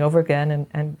starting over again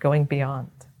and going beyond.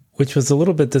 Which was a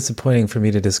little bit disappointing for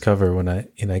me to discover when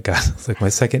I got, it was like my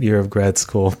second year of grad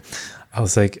school. I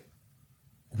was like,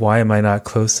 why am I not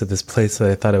close to this place that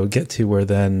I thought I would get to, where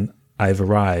then I've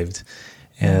arrived.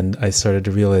 And I started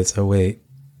to realize, oh, wait,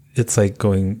 it's like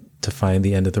going to find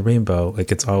the end of the rainbow.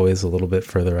 Like it's always a little bit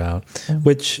further out,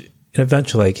 which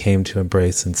eventually I came to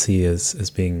embrace and see as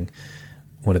being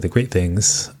one of the great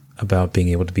things about being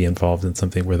able to be involved in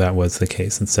something where that was the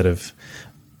case, instead of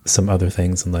some other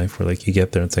things in life where like you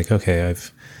get there and it's like, okay,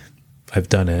 I've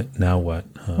done it. Now what?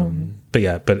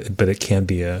 But it can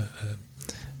be a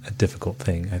difficult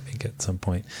thing, I think, at some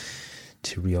point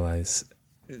to realize.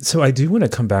 So I do want to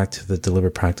come back to the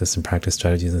deliberate practice and practice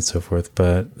strategies and so forth,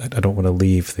 but I don't want to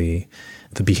leave the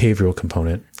behavioral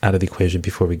component out of the equation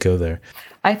before we go there.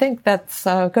 I think that's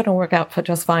going to work out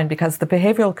just fine, because the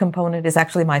behavioral component is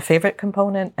actually my favorite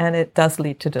component, and it does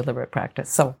lead to deliberate practice.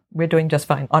 So we're doing just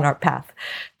fine on our path,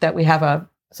 that we have a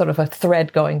sort of a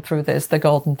thread going through this, the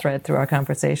golden thread through our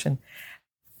conversation.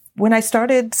 When I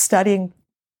started studying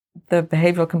the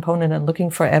behavioral component and looking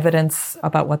for evidence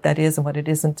about what that is and what it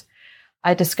isn't,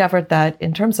 I discovered that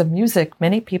in terms of music,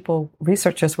 many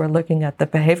researchers were looking at the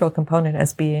behavioral component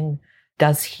as being,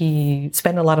 does he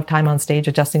spend a lot of time on stage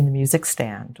adjusting the music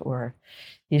stand? Or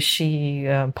is she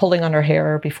pulling on her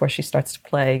hair before she starts to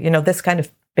play? This kind of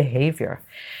behavior.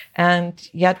 And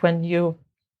yet when you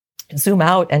zoom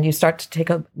out and you start to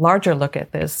take a larger look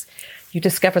at this, you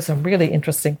discover some really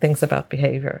interesting things about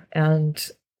behavior. And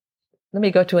let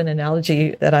me go to an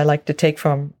analogy that I like to take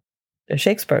from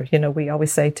Shakespeare. We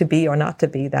always say, to be or not to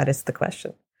be, that is the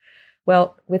question.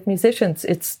 Well, with musicians,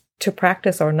 it's to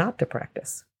practice or not to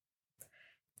practice.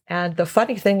 And the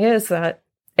funny thing is that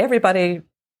everybody,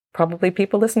 probably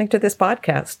people listening to this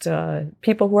podcast,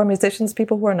 people who are musicians,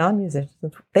 people who are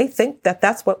non-musicians, they think that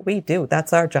that's what we do.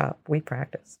 That's our job. We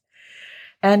practice.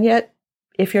 And yet,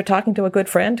 if you're talking to a good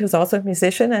friend who's also a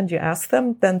musician and you ask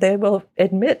them, then they will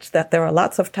admit that there are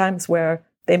lots of times where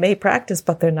they may practice,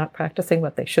 but they're not practicing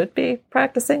what they should be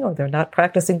practicing, or they're not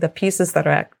practicing the pieces that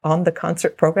are on the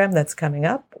concert program that's coming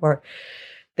up, or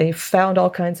they've found all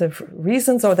kinds of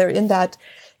reasons, or they're in that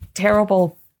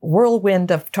terrible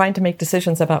whirlwind of trying to make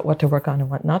decisions about what to work on and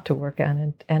what not to work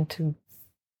on. And to,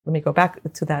 let me go back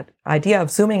to that idea of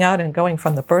zooming out and going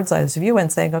from the bird's eye view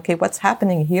and saying, okay, what's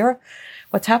happening here?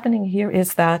 What's happening here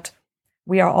is that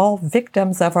we are all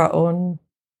victims of our own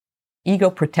ego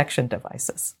protection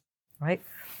devices, right?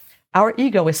 Our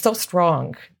ego is so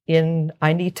strong in,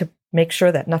 I need to make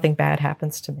sure that nothing bad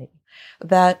happens to me,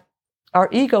 that our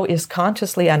ego is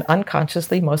consciously and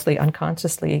unconsciously, mostly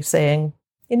unconsciously, saying,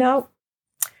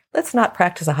 let's not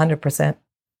practice 100%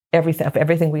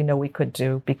 everything we know we could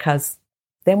do, because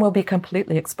then we'll be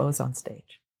completely exposed on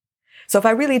stage. So if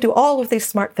I really do all of these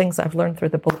smart things I've learned through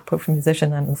the Bulletproof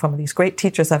Musician and from these great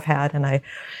teachers I've had, and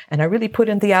I really put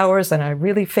in the hours, and I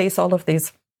really face all of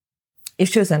these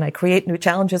issues, and I create new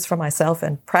challenges for myself,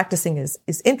 and practicing is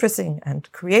interesting and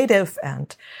creative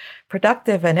and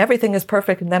productive, and everything is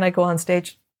perfect, and then I go on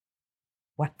stage,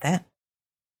 what then?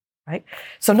 Right?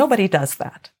 So nobody does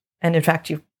that. And in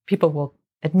fact, people will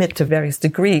admit to various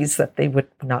degrees that they would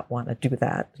not want to do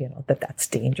that, that's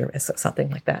dangerous or something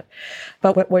like that.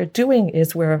 But what we're doing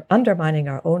is we're undermining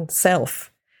our own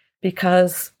self,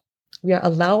 because we are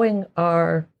allowing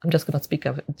I'm just going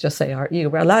to just say our ego.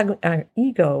 We're allowing our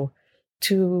ego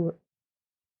to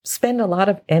spend a lot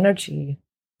of energy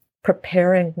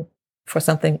preparing for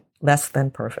something less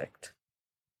than perfect.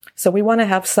 So we want to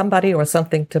have somebody or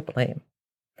something to blame.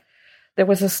 There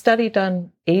was a study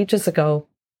done ages ago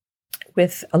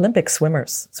with Olympic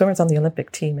swimmers on the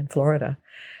Olympic team in Florida.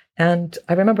 And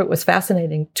I remember it was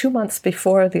fascinating. 2 months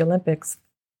before the Olympics,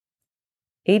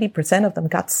 80% of them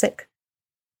got sick.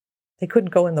 They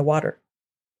couldn't go in the water.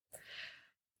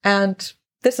 And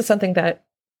this is something that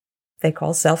they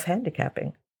call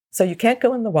self-handicapping. So you can't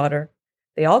go in the water.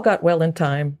 They all got well in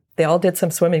time. They all did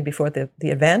some swimming before the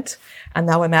event. And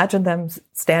now imagine them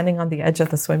standing on the edge of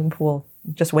the swimming pool,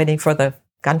 just waiting for the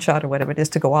gunshot or whatever it is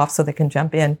to go off so they can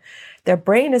jump in. Their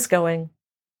brain is going,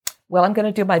 well, I'm going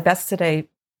to do my best today,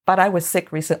 but I was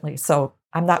sick recently, so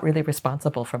I'm not really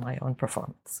responsible for my own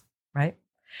performance, right?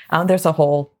 There's a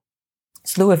whole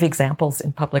slew of examples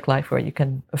in public life where you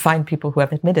can find people who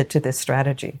have admitted to this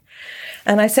strategy.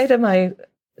 And I say to my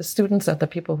students and the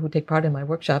people who take part in my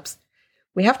workshops,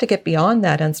 we have to get beyond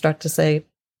that and start to say,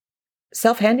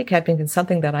 self-handicapping is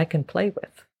something that I can play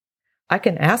with. I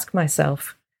can ask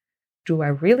myself, do I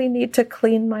really need to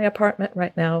clean my apartment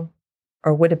right now?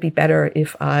 Or would it be better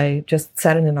if I just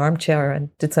sat in an armchair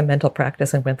and did some mental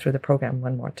practice and went through the program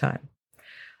one more time?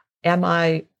 Am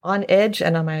I on edge,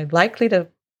 and am I likely to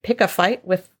pick a fight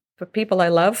with the people I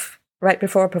love right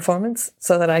before a performance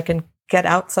so that I can get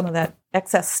out some of that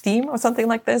excess steam or something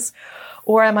like this?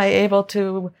 Or am I able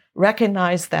to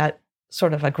recognize that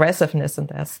sort of aggressiveness and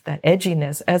that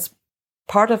edginess as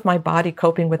part of my body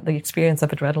coping with the experience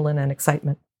of adrenaline and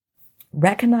excitement.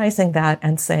 Recognizing that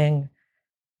and saying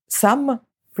some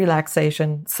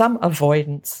relaxation, some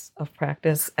avoidance of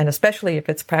practice, and especially if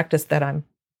it's practice that I'm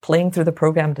playing through the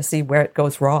program to see where it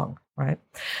goes wrong, right?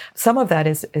 Some of that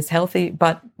is healthy,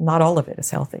 but not all of it is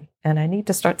healthy. And I need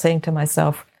to start saying to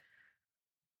myself,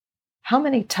 how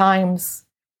many times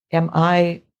am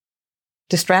I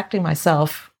distracting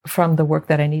myself from the work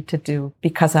that I need to do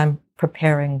because I'm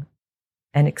preparing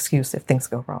an excuse if things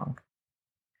go wrong?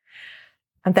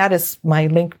 And that is my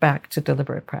link back to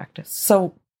deliberate practice.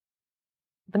 So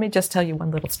let me just tell you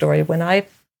one little story. When I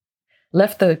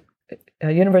left the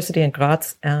university in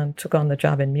Graz and took on the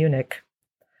job in Munich,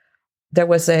 there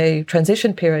was a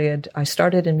transition period. I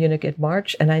started in Munich in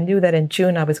March, and I knew that in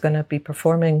June I was going to be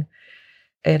performing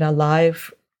in a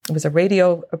live, it was a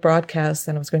radio broadcast,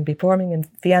 and I was going to be performing in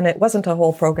Vienna. It wasn't a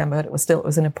whole program, but it was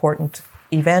an important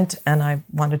event, and I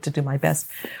wanted to do my best.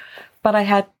 But I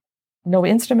had no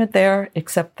instrument there,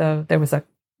 except there was a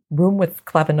room with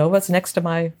clavinovas next to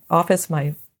my office.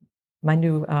 My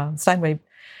new Steinway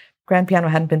grand piano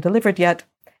hadn't been delivered yet.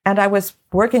 And I was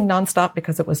working nonstop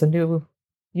because it was a new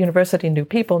university, new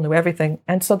people, new everything.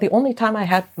 And so the only time I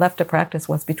had left to practice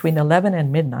was between 11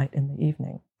 and midnight in the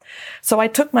evening. So I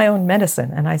took my own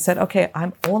medicine and I said, okay,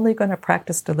 I'm only going to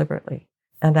practice deliberately.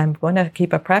 And I'm going to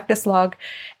keep a practice log,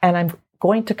 and I'm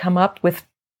going to come up with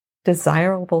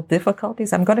desirable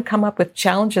difficulties. I'm going to come up with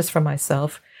challenges for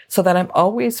myself so that I'm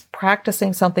always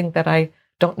practicing something that I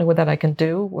don't know that I can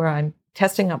do, where I'm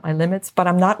testing out my limits, but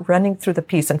I'm not running through the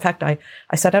piece. In fact, I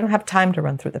said, I don't have time to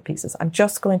run through the pieces. I'm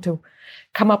just going to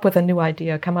come up with a new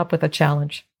idea, come up with a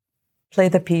challenge, play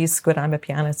the piece. Good, I'm a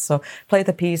pianist, so play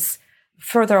the piece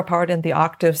further apart in the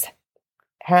octaves,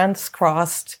 hands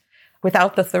crossed,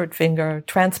 without the third finger,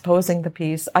 transposing the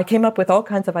piece. I came up with all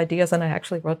kinds of ideas, and I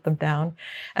actually wrote them down.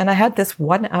 And I had this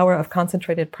 1 hour of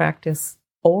concentrated practice,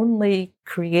 only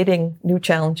creating new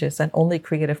challenges and only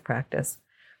creative practice.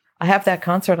 I have that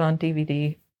concert on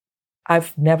DVD.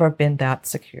 I've never been that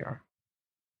secure.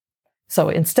 So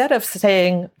instead of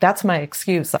saying, that's my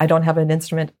excuse, I don't have an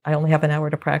instrument, I only have an hour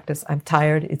to practice, I'm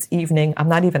tired, it's evening, I'm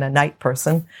not even a night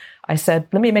person, I said,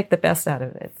 let me make the best out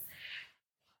of it.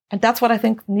 And that's what I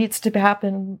think needs to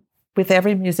happen with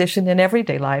every musician in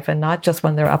everyday life, and not just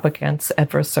when they're up against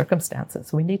adverse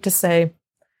circumstances. We need to say,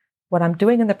 what I'm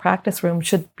doing in the practice room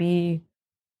should be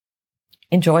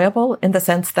enjoyable in the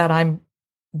sense that I'm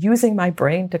using my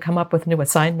brain to come up with new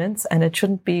assignments, and it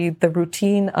shouldn't be the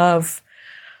routine of,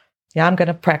 I'm going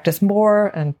to practice more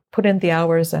and put in the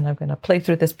hours, and I'm going to play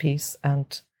through this piece.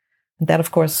 And that,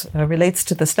 of course, relates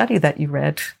to the study that you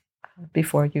read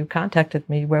before you contacted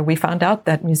me, where we found out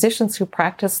that musicians who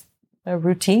practice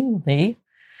routinely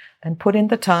and put in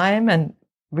the time and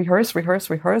rehearse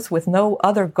with no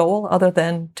other goal other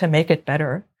than to make it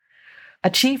better,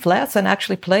 achieve less and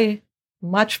actually play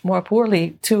much more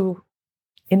poorly to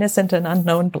innocent and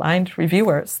unknown blind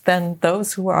reviewers than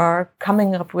those who are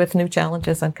coming up with new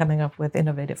challenges and coming up with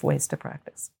innovative ways to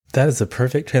practice. That is a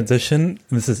perfect transition.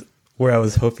 This is where I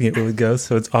was hoping it would go.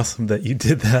 So it's awesome that you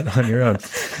did that on your own.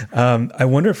 I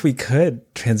wonder if we could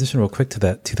transition real quick to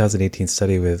that 2018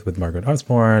 study with Margaret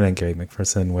Osborne and Gary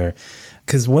McPherson,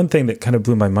 because one thing that kind of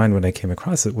blew my mind when I came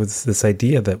across it was this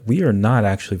idea that we are not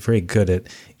actually very good at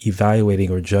evaluating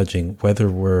or judging whether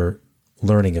we're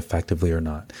learning effectively or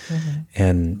not. Mm-hmm.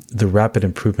 And the rapid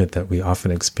improvement that we often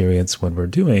experience when we're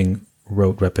doing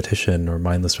rote repetition or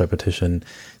mindless repetition,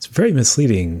 it's very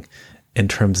misleading in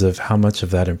terms of how much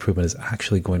of that improvement is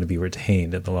actually going to be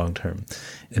retained in the long term.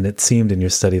 And it seemed in your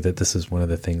study that this is one of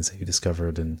the things that you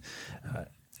discovered. And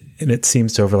it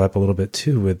seems to overlap a little bit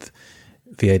too with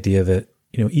the idea that,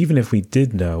 even if we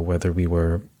did know whether we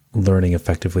were learning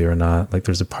effectively or not, like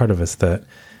there's a part of us that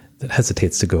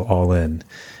hesitates to go all in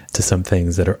to some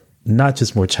things that are not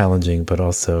just more challenging, but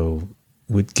also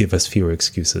would give us fewer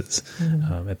excuses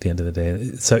at the end of the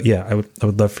day. So I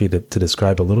would love for you to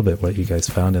describe a little bit what you guys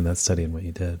found in that study and what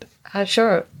you did.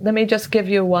 Sure. Let me just give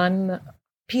you one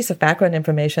piece of background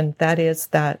information. That is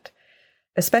that,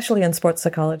 especially in sports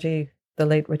psychology, the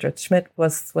late Richard Schmidt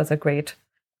was a great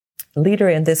leader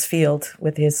in this field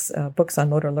with his books on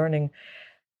motor learning.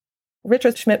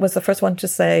 Richard Schmidt was the first one to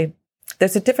say,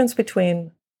 there's a difference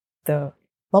between the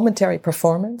momentary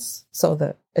performance, so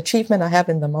the achievement I have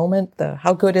in the moment,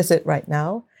 how good is it right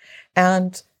now,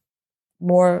 and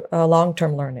more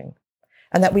long-term learning.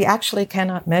 And that we actually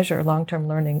cannot measure long-term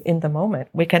learning in the moment.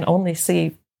 We can only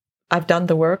see, I've done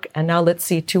the work, and now let's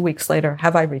see 2 weeks later,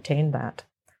 have I retained that?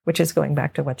 Which is going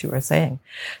back to what you were saying.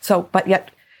 So, but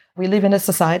yet we live in a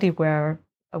society where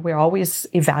We're always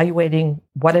evaluating,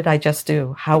 what did I just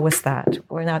do? How was that?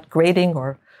 We're not grading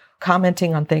or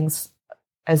commenting on things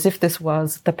as if this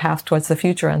was the path towards the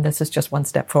future and this is just one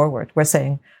step forward. We're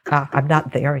saying, I'm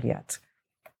not there yet.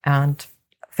 And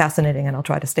fascinating, and I'll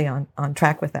try to stay on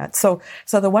track with that. So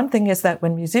the one thing is that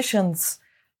when musicians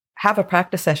have a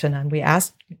practice session and we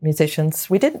ask musicians,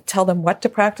 we didn't tell them what to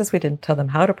practice, we didn't tell them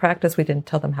how to practice, we didn't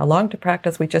tell them how long to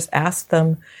practice, we just asked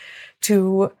them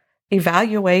to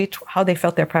evaluate how they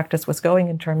felt their practice was going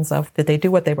in terms of, did they do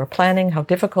what they were planning? How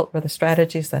difficult were the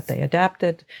strategies that they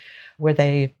adapted? Were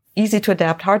they easy to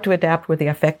adapt, hard to adapt? Were they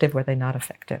effective? Were they not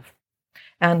effective?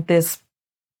 And this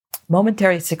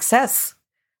momentary success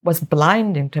was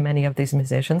blinding to many of these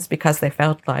musicians because they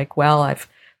felt like, well, I've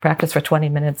practiced for 20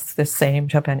 minutes this same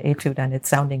Chopin etude and it's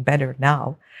sounding better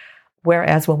now.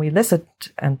 Whereas when we listened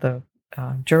and the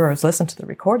jurors listened to the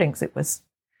recordings, it was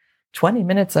 20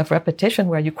 minutes of repetition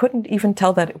where you couldn't even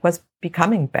tell that it was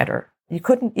becoming better. You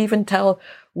couldn't even tell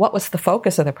what was the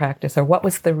focus of the practice or what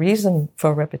was the reason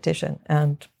for repetition.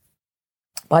 And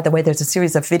by the way, there's a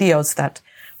series of videos that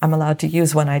I'm allowed to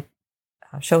use when I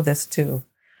show this to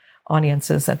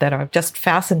audiences that are just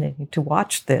fascinating to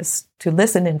watch this, to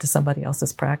listen into somebody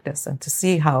else's practice and to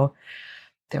see how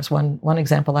there's one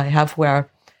example I have where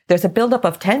there's a buildup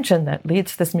of tension that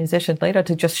leads this musician later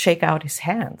to just shake out his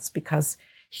hands because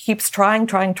he keeps trying,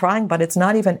 but it's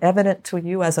not even evident to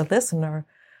you as a listener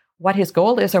what his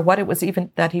goal is or what it was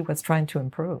even that he was trying to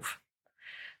improve.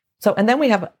 So, and then we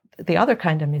have the other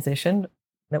kind of musician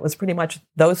that was pretty much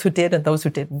those who did and those who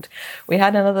didn't. We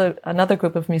had another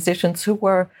group of musicians who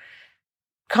were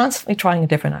constantly trying a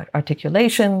different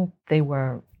articulation. They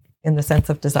were, in the sense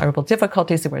of desirable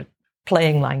difficulties, they were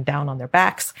playing lying down on their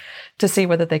backs to see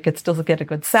whether they could still get a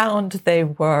good sound. They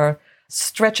were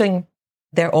stretching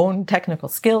their own technical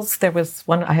skills. There's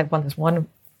one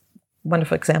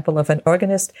wonderful example of an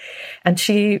organist, and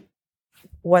she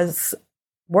was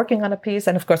working on a piece.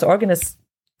 And of course, organists,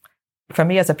 for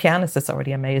me as a pianist, it's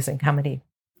already amazing how many,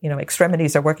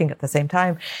 extremities are working at the same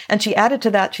time. And she added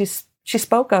to that, she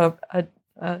spoke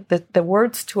the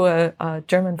words to a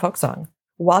German folk song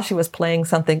while she was playing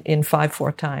something in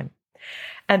 5/4 time.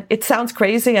 And it sounds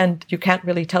crazy and you can't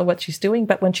really tell what she's doing,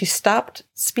 but when she stopped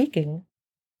speaking,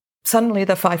 suddenly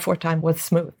the 5/4 time was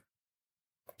smooth.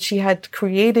 She had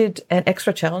created an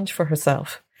extra challenge for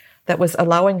herself that was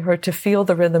allowing her to feel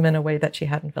the rhythm in a way that she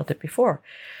hadn't felt it before.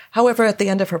 However, at the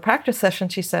end of her practice session,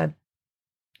 she said,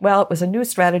 well, it was a new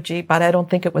strategy, but I don't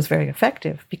think it was very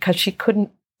effective because she couldn't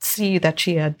see that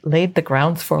she had laid the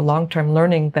grounds for long-term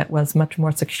learning that was much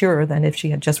more secure than if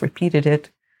she had just repeated it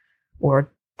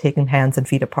or taken hands and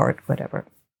feet apart, whatever.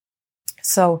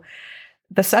 So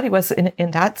the study was,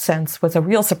 in that sense, was a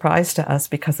real surprise to us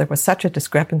because there was such a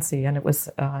discrepancy. And it was,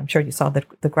 I'm sure you saw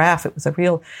the graph, it was an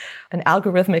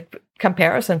algorithmic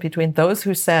comparison between those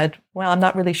who said, well, I'm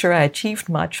not really sure I achieved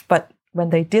much, but when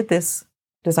they did this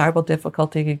desirable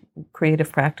difficulty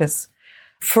creative practice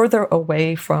further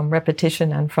away from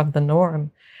repetition and from the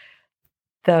norm,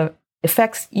 the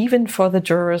effects, even for the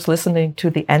jurors listening to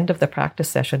the end of the practice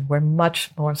session, were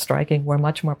much more striking, were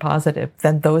much more positive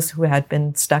than those who had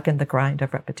been stuck in the grind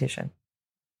of repetition.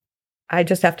 I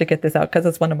just have to get this out because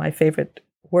it's one of my favorite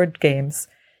word games.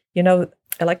 I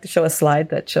like to show a slide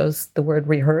that shows the word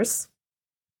rehearse.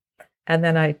 And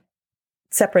then I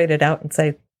separate it out and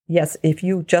say, yes, if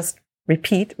you just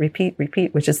repeat,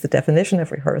 which is the definition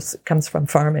of rehearse, it comes from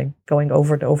farming, going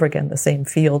over and over again the same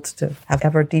field to have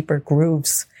ever deeper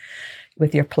grooves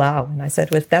with your plow. And I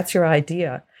said, if that's your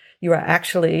idea, you are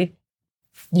actually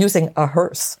using a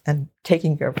hearse and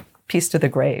taking your piece to the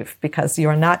grave because you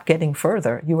are not getting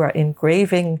further. You are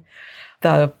engraving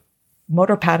the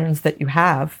motor patterns that you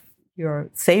have. You're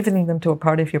saving them to a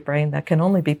part of your brain that can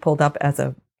only be pulled up as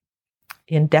a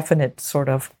indefinite sort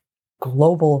of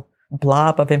global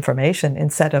blob of information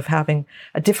instead of having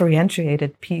a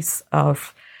differentiated piece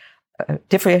of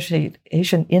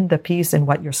differentiation in the piece in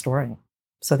what you're storing,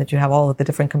 so that you have all of the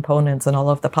different components and all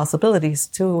of the possibilities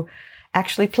to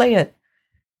actually play it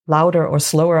louder or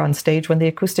slower on stage when the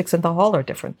acoustics in the hall are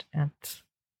different. And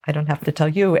I don't have to tell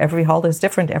you, every hall is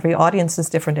different, every audience is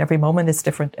different, every moment is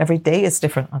different, every day is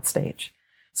different on stage.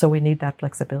 So we need that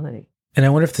flexibility. And I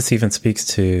wonder if this even speaks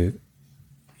to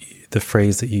the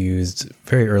phrase that you used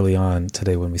very early on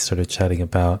today when we started chatting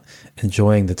about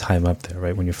enjoying the time up there,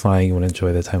 right? When you're flying, you want to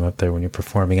enjoy the time up there. When you're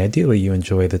performing, ideally, you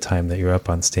enjoy the time that you're up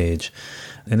on stage.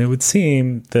 And it would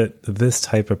seem that this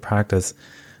type of practice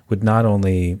would not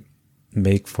only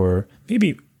make for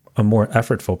maybe a more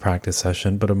effortful practice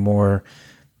session, but a more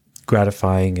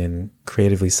gratifying and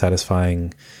creatively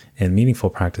satisfying and meaningful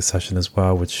practice session as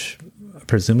well, which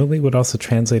presumably would also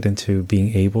translate into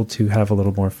being able to have a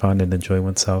little more fun and enjoy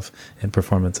oneself in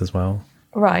performance as well.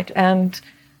 Right. And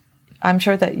I'm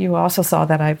sure that you also saw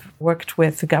that I've worked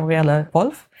with Gabriele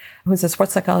Wolf, who's a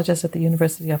sports psychologist at the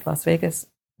University of Las Vegas,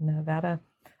 Nevada,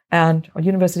 or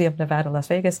University of Nevada, Las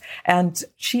Vegas. And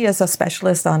she is a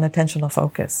specialist on attentional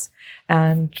focus.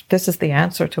 And this is the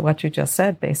answer to what you just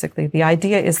said, basically. The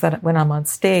idea is that when I'm on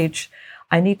stage,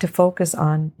 I need to focus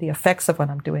on the effects of what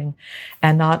I'm doing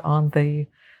and not on the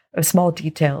small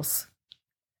details.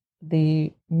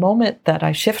 The moment that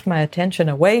I shift my attention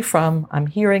away from, I'm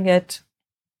hearing it,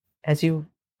 as you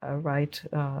write,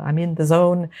 I'm in the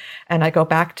zone, and I go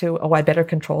back to, I better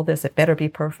control this, it better be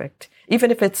perfect.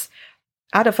 Even if it's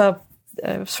out of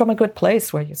from a good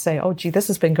place where you say, oh, gee, this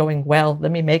has been going well,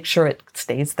 let me make sure it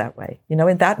stays that way.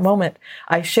 In that moment,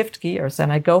 I shift gears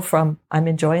and I go from, I'm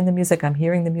enjoying the music, I'm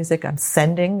hearing the music,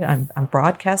 I'm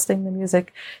broadcasting the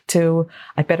music, to,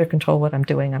 I better control what I'm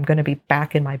doing. I'm going to be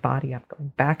back in my body. I'm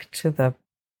going back to the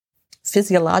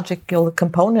physiological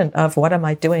component of what am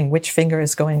I doing, which finger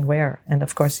is going where. And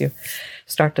of course, you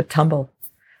start to tumble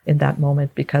in that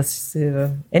moment, because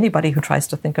anybody who tries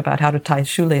to think about how to tie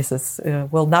shoelaces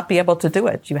will not be able to do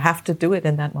it. You have to do it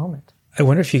in that moment. I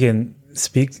wonder if you can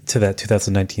speak to that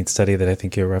 2019 study that I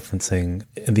think you're referencing,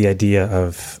 and the idea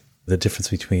of the difference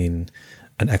between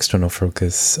an external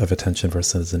focus of attention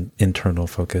versus an internal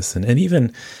focus, and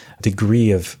even degree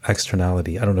of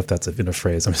externality. I don't know if that's a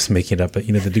phrase, I'm just making it up, but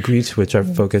the degree to which our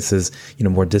focus is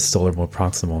more distal or more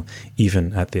proximal,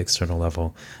 even at the external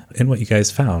level. And what you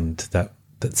guys found that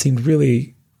seemed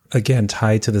really, again,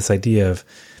 tied to this idea of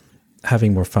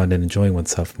having more fun and enjoying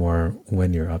oneself more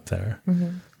when you're up there. Mm-hmm.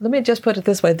 Let me just put it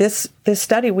this way. This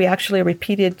study, we actually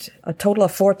repeated a total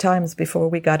of 4 times before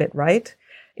we got it right,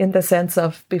 in the sense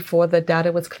of before the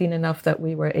data was clean enough that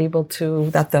we were able to,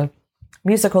 that the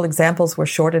musical examples were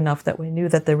short enough that we knew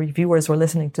that the reviewers were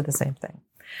listening to the same thing.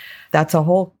 That's a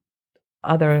whole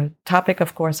other topic,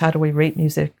 of course. How do we rate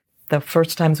music? The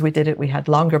first times we did it, we had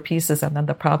longer pieces, and then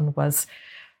the problem was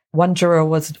one juror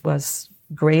was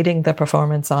grading the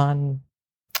performance on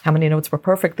how many notes were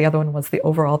perfect. The other one was the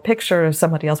overall picture.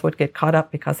 Somebody else would get caught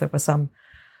up because there was some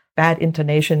bad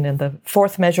intonation in the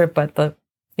 4th measure, but the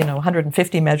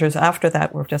 150 measures after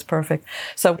that were just perfect.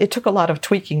 So it took a lot of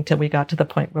tweaking till we got to the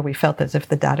point where we felt as if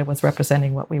the data was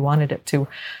representing what we wanted it to.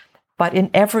 But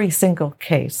in every single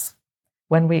case,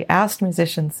 when we asked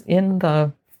musicians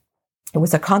it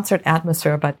was a concert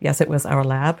atmosphere, but yes, it was our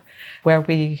lab, where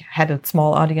we had a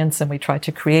small audience and we tried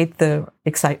to create the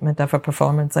excitement of a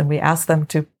performance, and we asked them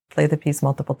to play the piece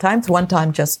multiple times. One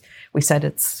time we said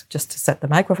it's just to set the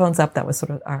microphones up. That was sort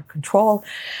of our control.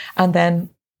 And then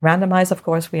randomize, of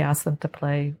course, we asked them to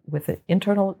play with an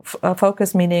internal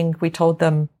focus, meaning we told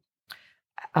them,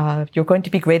 you're going to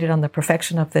be graded on the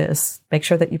perfection of this. Make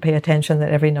sure that you pay attention,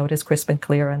 that every note is crisp and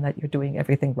clear, and that you're doing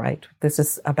everything right. This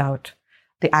is about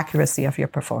the accuracy of your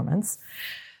performance.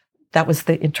 That was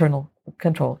the internal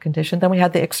control condition. Then we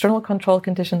had the external control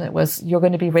condition that was, you're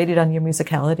going to be rated on your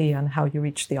musicality and how you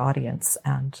reach the audience,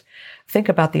 and think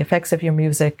about the effects of your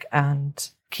music and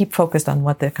keep focused on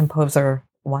what the composer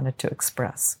wanted to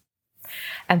express.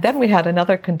 And then we had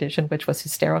another condition, which was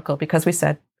hysterical, because we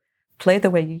said, play the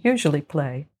way you usually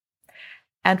play.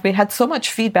 And we had so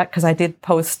much feedback, because I did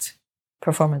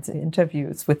post-performance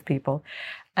interviews with people.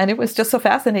 And it was just so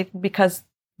fascinating, because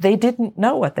they didn't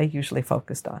know what they usually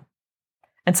focused on.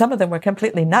 And some of them were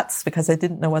completely nuts because they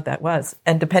didn't know what that was.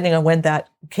 And depending on when that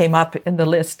came up in the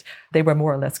list, they were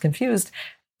more or less confused.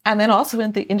 And then also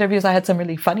in the interviews, I had some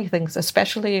really funny things,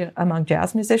 especially among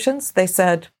jazz musicians. They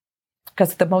said,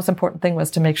 because the most important thing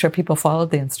was to make sure people followed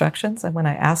the instructions. And when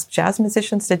I asked jazz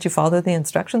musicians, did you follow the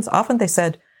instructions? Often they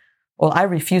said, well, I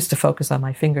refuse to focus on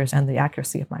my fingers and the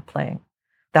accuracy of my playing.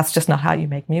 That's just not how you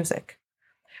make music.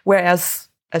 Whereas,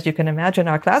 as you can imagine,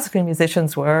 our classical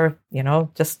musicians were,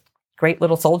 just great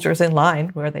little soldiers in line,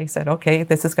 where they said, okay,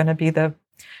 this is going to be the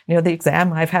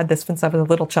exam. I've had this since I was a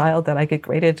little child, that I get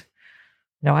graded.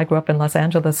 I grew up in Los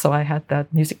Angeles, so I had the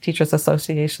Music Teachers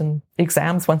Association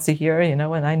exams once a year, and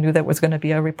I knew there was going to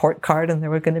be a report card and there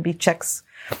were going to be checks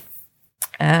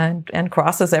and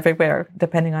crosses everywhere,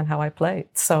 depending on how I played.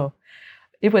 So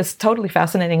it was totally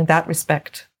fascinating in that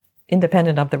respect,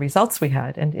 independent of the results we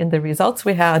had. And in the results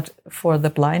we had for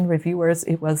the blind reviewers,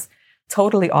 it was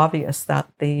totally obvious that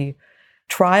the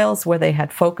trials where they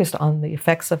had focused on the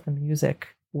effects of the music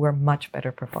were much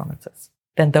better performances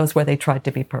than those where they tried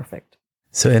to be perfect.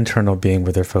 So internal being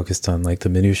where they're focused on like the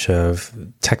minutia of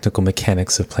technical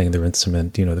mechanics of playing their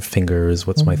instrument, the fingers,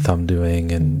 what's my thumb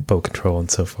doing, and bow control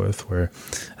and so forth, where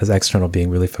as external being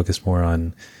really focused more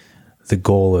on the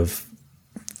goal of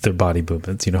their body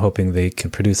movements, hoping they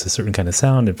can produce a certain kind of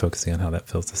sound and focusing on how that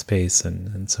fills the space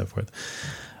and so forth.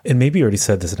 And maybe you already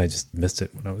said this and I just missed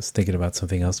it when I was thinking about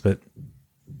something else, but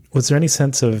was there any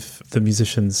sense of the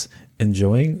musicians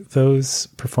enjoying those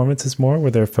performances more,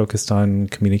 where they're focused on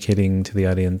communicating to the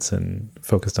audience and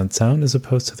focused on sound as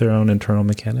opposed to their own internal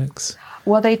mechanics?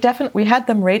 Well, we had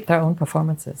them rate their own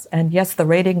performances. And yes, the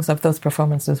ratings of those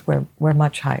performances were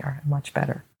much higher and much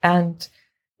better. And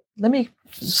let me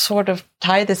sort of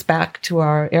tie this back to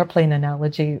our airplane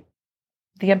analogy.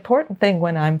 The important thing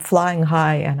when I'm flying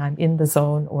high and I'm in the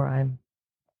zone, or I'm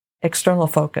external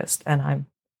focused and I'm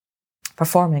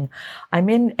performing, I'm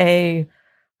in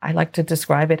I like to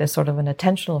describe it as sort of an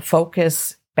attentional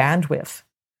focus bandwidth,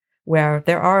 where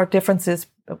there are differences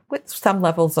with some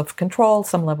levels of control,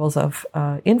 some levels of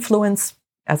influence,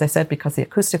 as I said, because the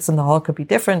acoustics in the hall could be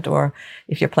different, or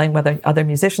if you're playing with other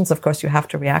musicians, of course, you have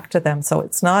to react to them. So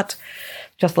it's not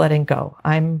just letting go.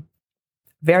 I'm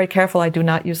very careful I do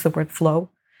not use the word flow,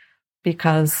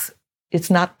 because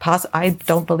it's not I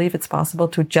don't believe it's possible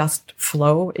to just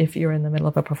flow if you're in the middle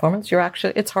of a performance.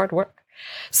 It's hard work.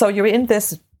 So you're in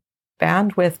this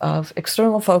bandwidth of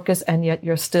external focus, and yet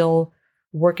you're still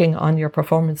working on your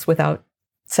performance without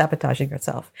sabotaging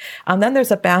yourself. And then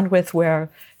there's a bandwidth where,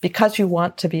 because you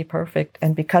want to be perfect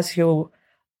and because you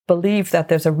believe that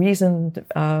there's a reason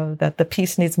that the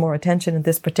piece needs more attention in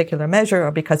this particular measure,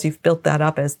 or because you've built that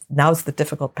up as now's the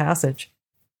difficult passage,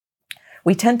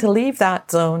 we tend to leave that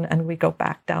zone and we go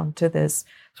back down to this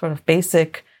sort of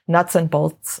basic nuts and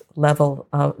bolts level,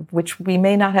 which we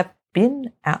may not have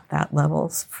been at that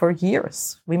levels for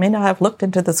years. We may not have looked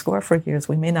into the score for years.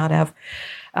 We may not have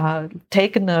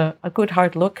taken a good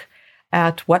hard look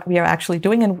at what we are actually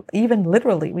doing. And even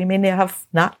literally, we may have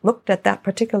not looked at that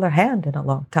particular hand in a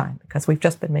long time because we've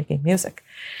just been making music.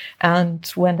 And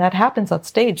when that happens on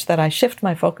stage, that I shift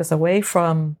my focus away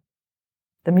from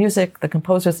the music, the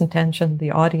composer's intention,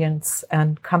 the audience,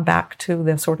 and come back to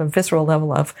the sort of visceral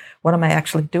level of what am I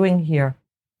actually doing here?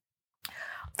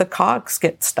 The cogs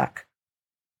get stuck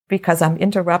because I'm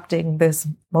interrupting this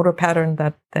motor pattern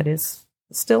that is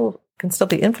can still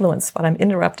be influenced, but I'm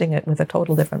interrupting it with a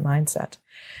total different mindset.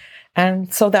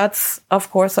 And so that's, of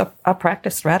course, a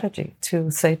practice strategy to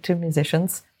say to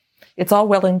musicians, it's all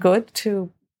well and good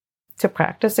to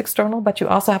practice external, but you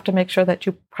also have to make sure that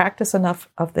you practice enough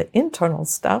of the internal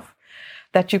stuff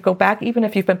that you go back, even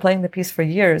if you've been playing the piece for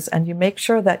years, and you make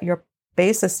sure that your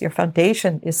basis, your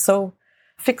foundation is so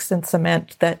fixed in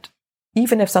cement that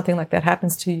even if something like that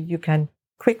happens to you, you can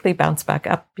quickly bounce back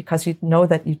up because you know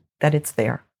that it's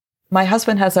there. My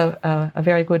husband has a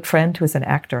very good friend who's an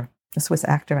actor, a Swiss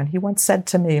actor, and he once said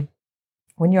to me,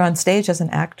 when you're on stage as an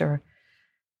actor,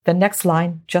 the next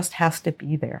line just has to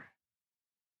be there.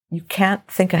 You can't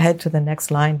think ahead to the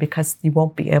next line because you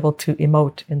won't be able to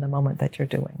emote in the moment that you're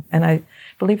doing. And I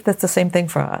believe that's the same thing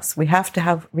for us. We have to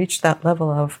have reached that level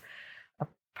of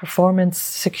performance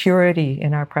security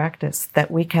in our practice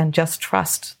that we can just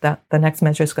trust that the next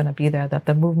measure is going to be there, that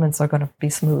the movements are going to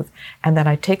be smooth, and that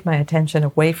I take my attention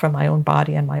away from my own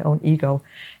body and my own ego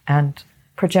and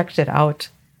project it out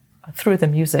through the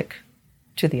music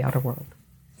to the outer world.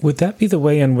 Would that be the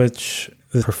way in which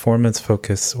the performance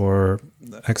focus or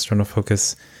external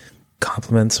focus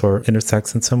complements or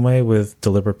intersects in some way with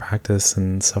deliberate practice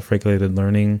and self-regulated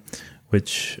learning,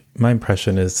 which my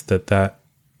impression is that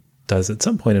does at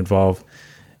some point involve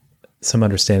some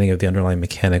understanding of the underlying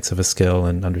mechanics of a skill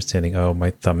and understanding, oh,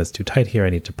 my thumb is too tight here. I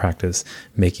need to practice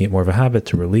making it more of a habit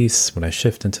to release when I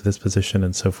shift into this position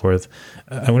and so forth.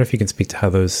 I wonder if you can speak to how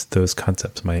those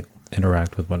concepts might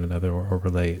interact with one another or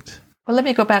relate. Well, let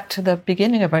me go back to the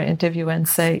beginning of our interview and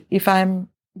say, if I'm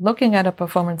looking at a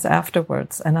performance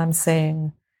afterwards and I'm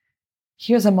saying,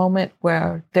 here's a moment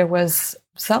where there was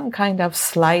some kind of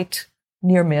slight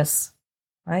near miss,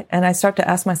 right? And I start to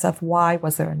ask myself, why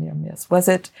was there a near miss? Was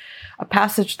it a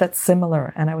passage that's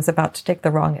similar and I was about to take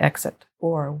the wrong exit?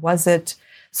 Or was it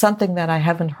something that I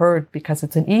haven't heard because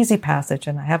it's an easy passage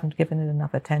and I haven't given it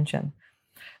enough attention?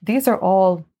 These are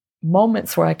all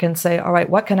moments where I can say, all right,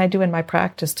 what can I do in my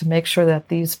practice to make sure that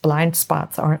these blind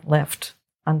spots aren't left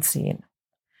unseen?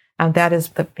 And that is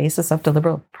the basis of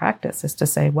deliberate practice, is to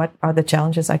say, what are the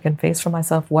challenges I can face for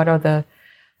myself? What are the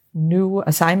new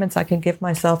assignments I can give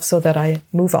myself so that I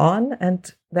move on,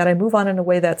 and that I move on in a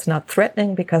way that's not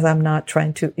threatening, because I'm not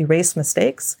trying to erase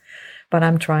mistakes, but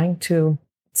I'm trying to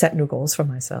set new goals for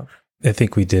myself. I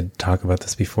think we did talk about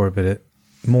this before, but it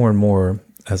more and more,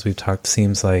 as we've talked,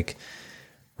 seems like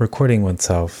recording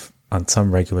oneself on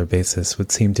some regular basis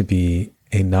would seem to be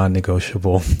a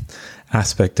non-negotiable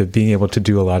aspect of being able to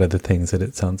do a lot of the things that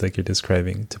it sounds like you're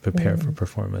describing to prepare for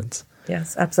performance.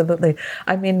 Yes, absolutely.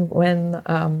 I mean, when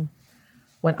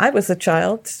I was a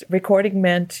child, recording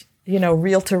meant,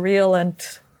 reel to reel, and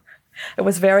it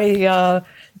was very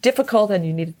difficult, and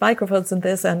you needed microphones and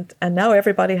this, and now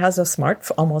everybody has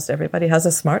almost everybody has a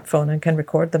smartphone and can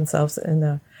record themselves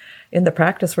in the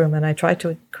practice room. And I try to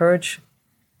encourage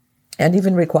and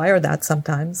even require that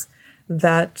sometimes,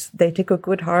 that they take a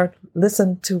good hard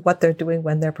listen to what they're doing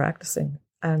when they're practicing,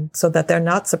 and so that they're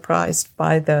not surprised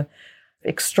by the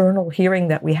external hearing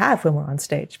that we have when we're on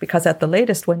stage. Because at the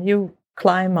latest, when you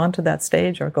climb onto that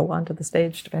stage or go onto the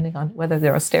stage, depending on whether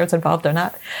there are stairs involved or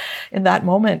not, in that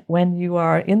moment when you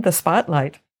are in the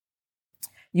spotlight,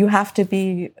 you have to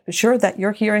be sure that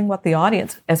you're hearing what the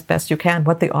audience, as best you can,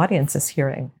 what the audience is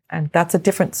hearing. And that's a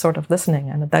different sort of listening.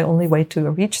 And the only way to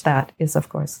reach that is, of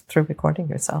course, through recording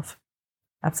yourself.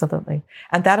 Absolutely.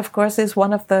 And that, of course, is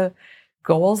one of the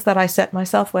goals that I set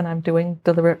myself when I'm doing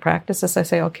deliberate practices. I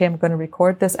say, okay, I'm going to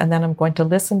record this, and then I'm going to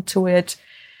listen to it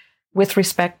with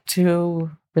respect to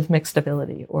rhythmic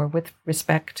stability or with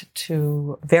respect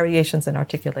to variations in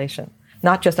articulation.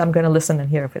 Not just I'm going to listen and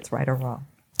hear if it's right or wrong.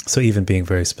 So even being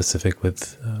very specific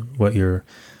with what your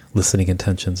listening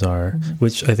intentions are,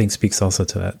 which I think speaks also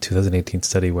to that 2018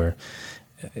 study where,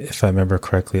 if I remember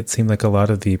correctly, it seemed like a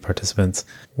lot of the participants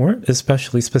weren't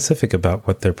especially specific about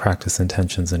what their practice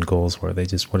intentions and goals were. They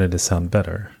just wanted to sound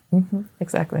better.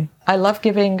 Exactly. I love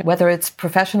giving, whether it's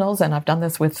professionals, and I've done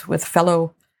this with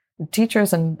fellow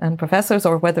teachers and professors,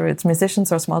 or whether it's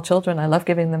musicians or small children, I love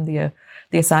giving them the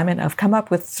assignment of come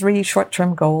up with 3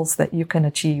 short-term goals that you can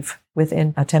achieve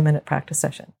within a 10-minute practice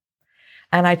session.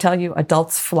 And I tell you,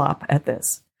 adults flop at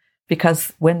this.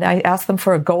 Because when I ask them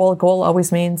for a goal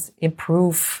always means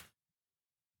improve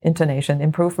intonation,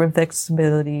 improve rhythmic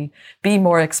stability, be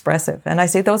more expressive. And I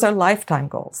say those are lifetime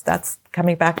goals. That's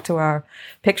coming back to our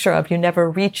picture of you never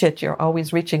reach it, you're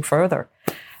always reaching further.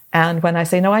 And when I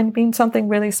say, no, I mean something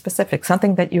really specific,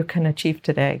 something that you can achieve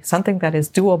today, something that is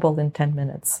doable in 10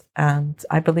 minutes. And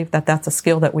I believe that that's a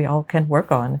skill that we all can work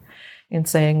on in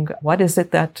saying, what is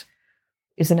it that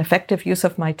is an effective use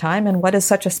of my time, and what is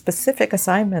such a specific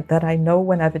assignment that I know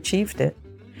when I've achieved it?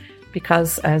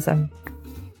 Because as I'm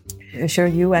sure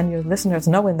you and your listeners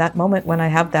know, in that moment when I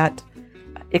have that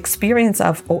experience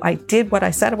of, oh, I did what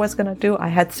I said I was going to do, I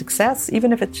had success,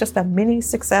 even if it's just a mini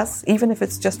success, even if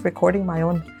it's just recording my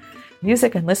own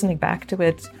music and listening back to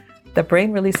it, the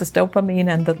brain releases dopamine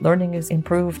and the learning is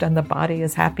improved and the body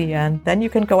is happy, and then you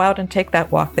can go out and take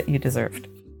that walk that you deserved.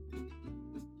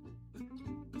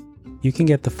 You can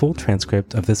get the full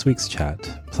transcript of this week's chat,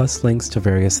 plus links to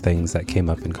various things that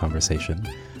came up in conversation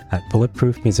at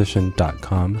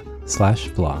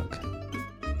bulletproofmusician.com/blog.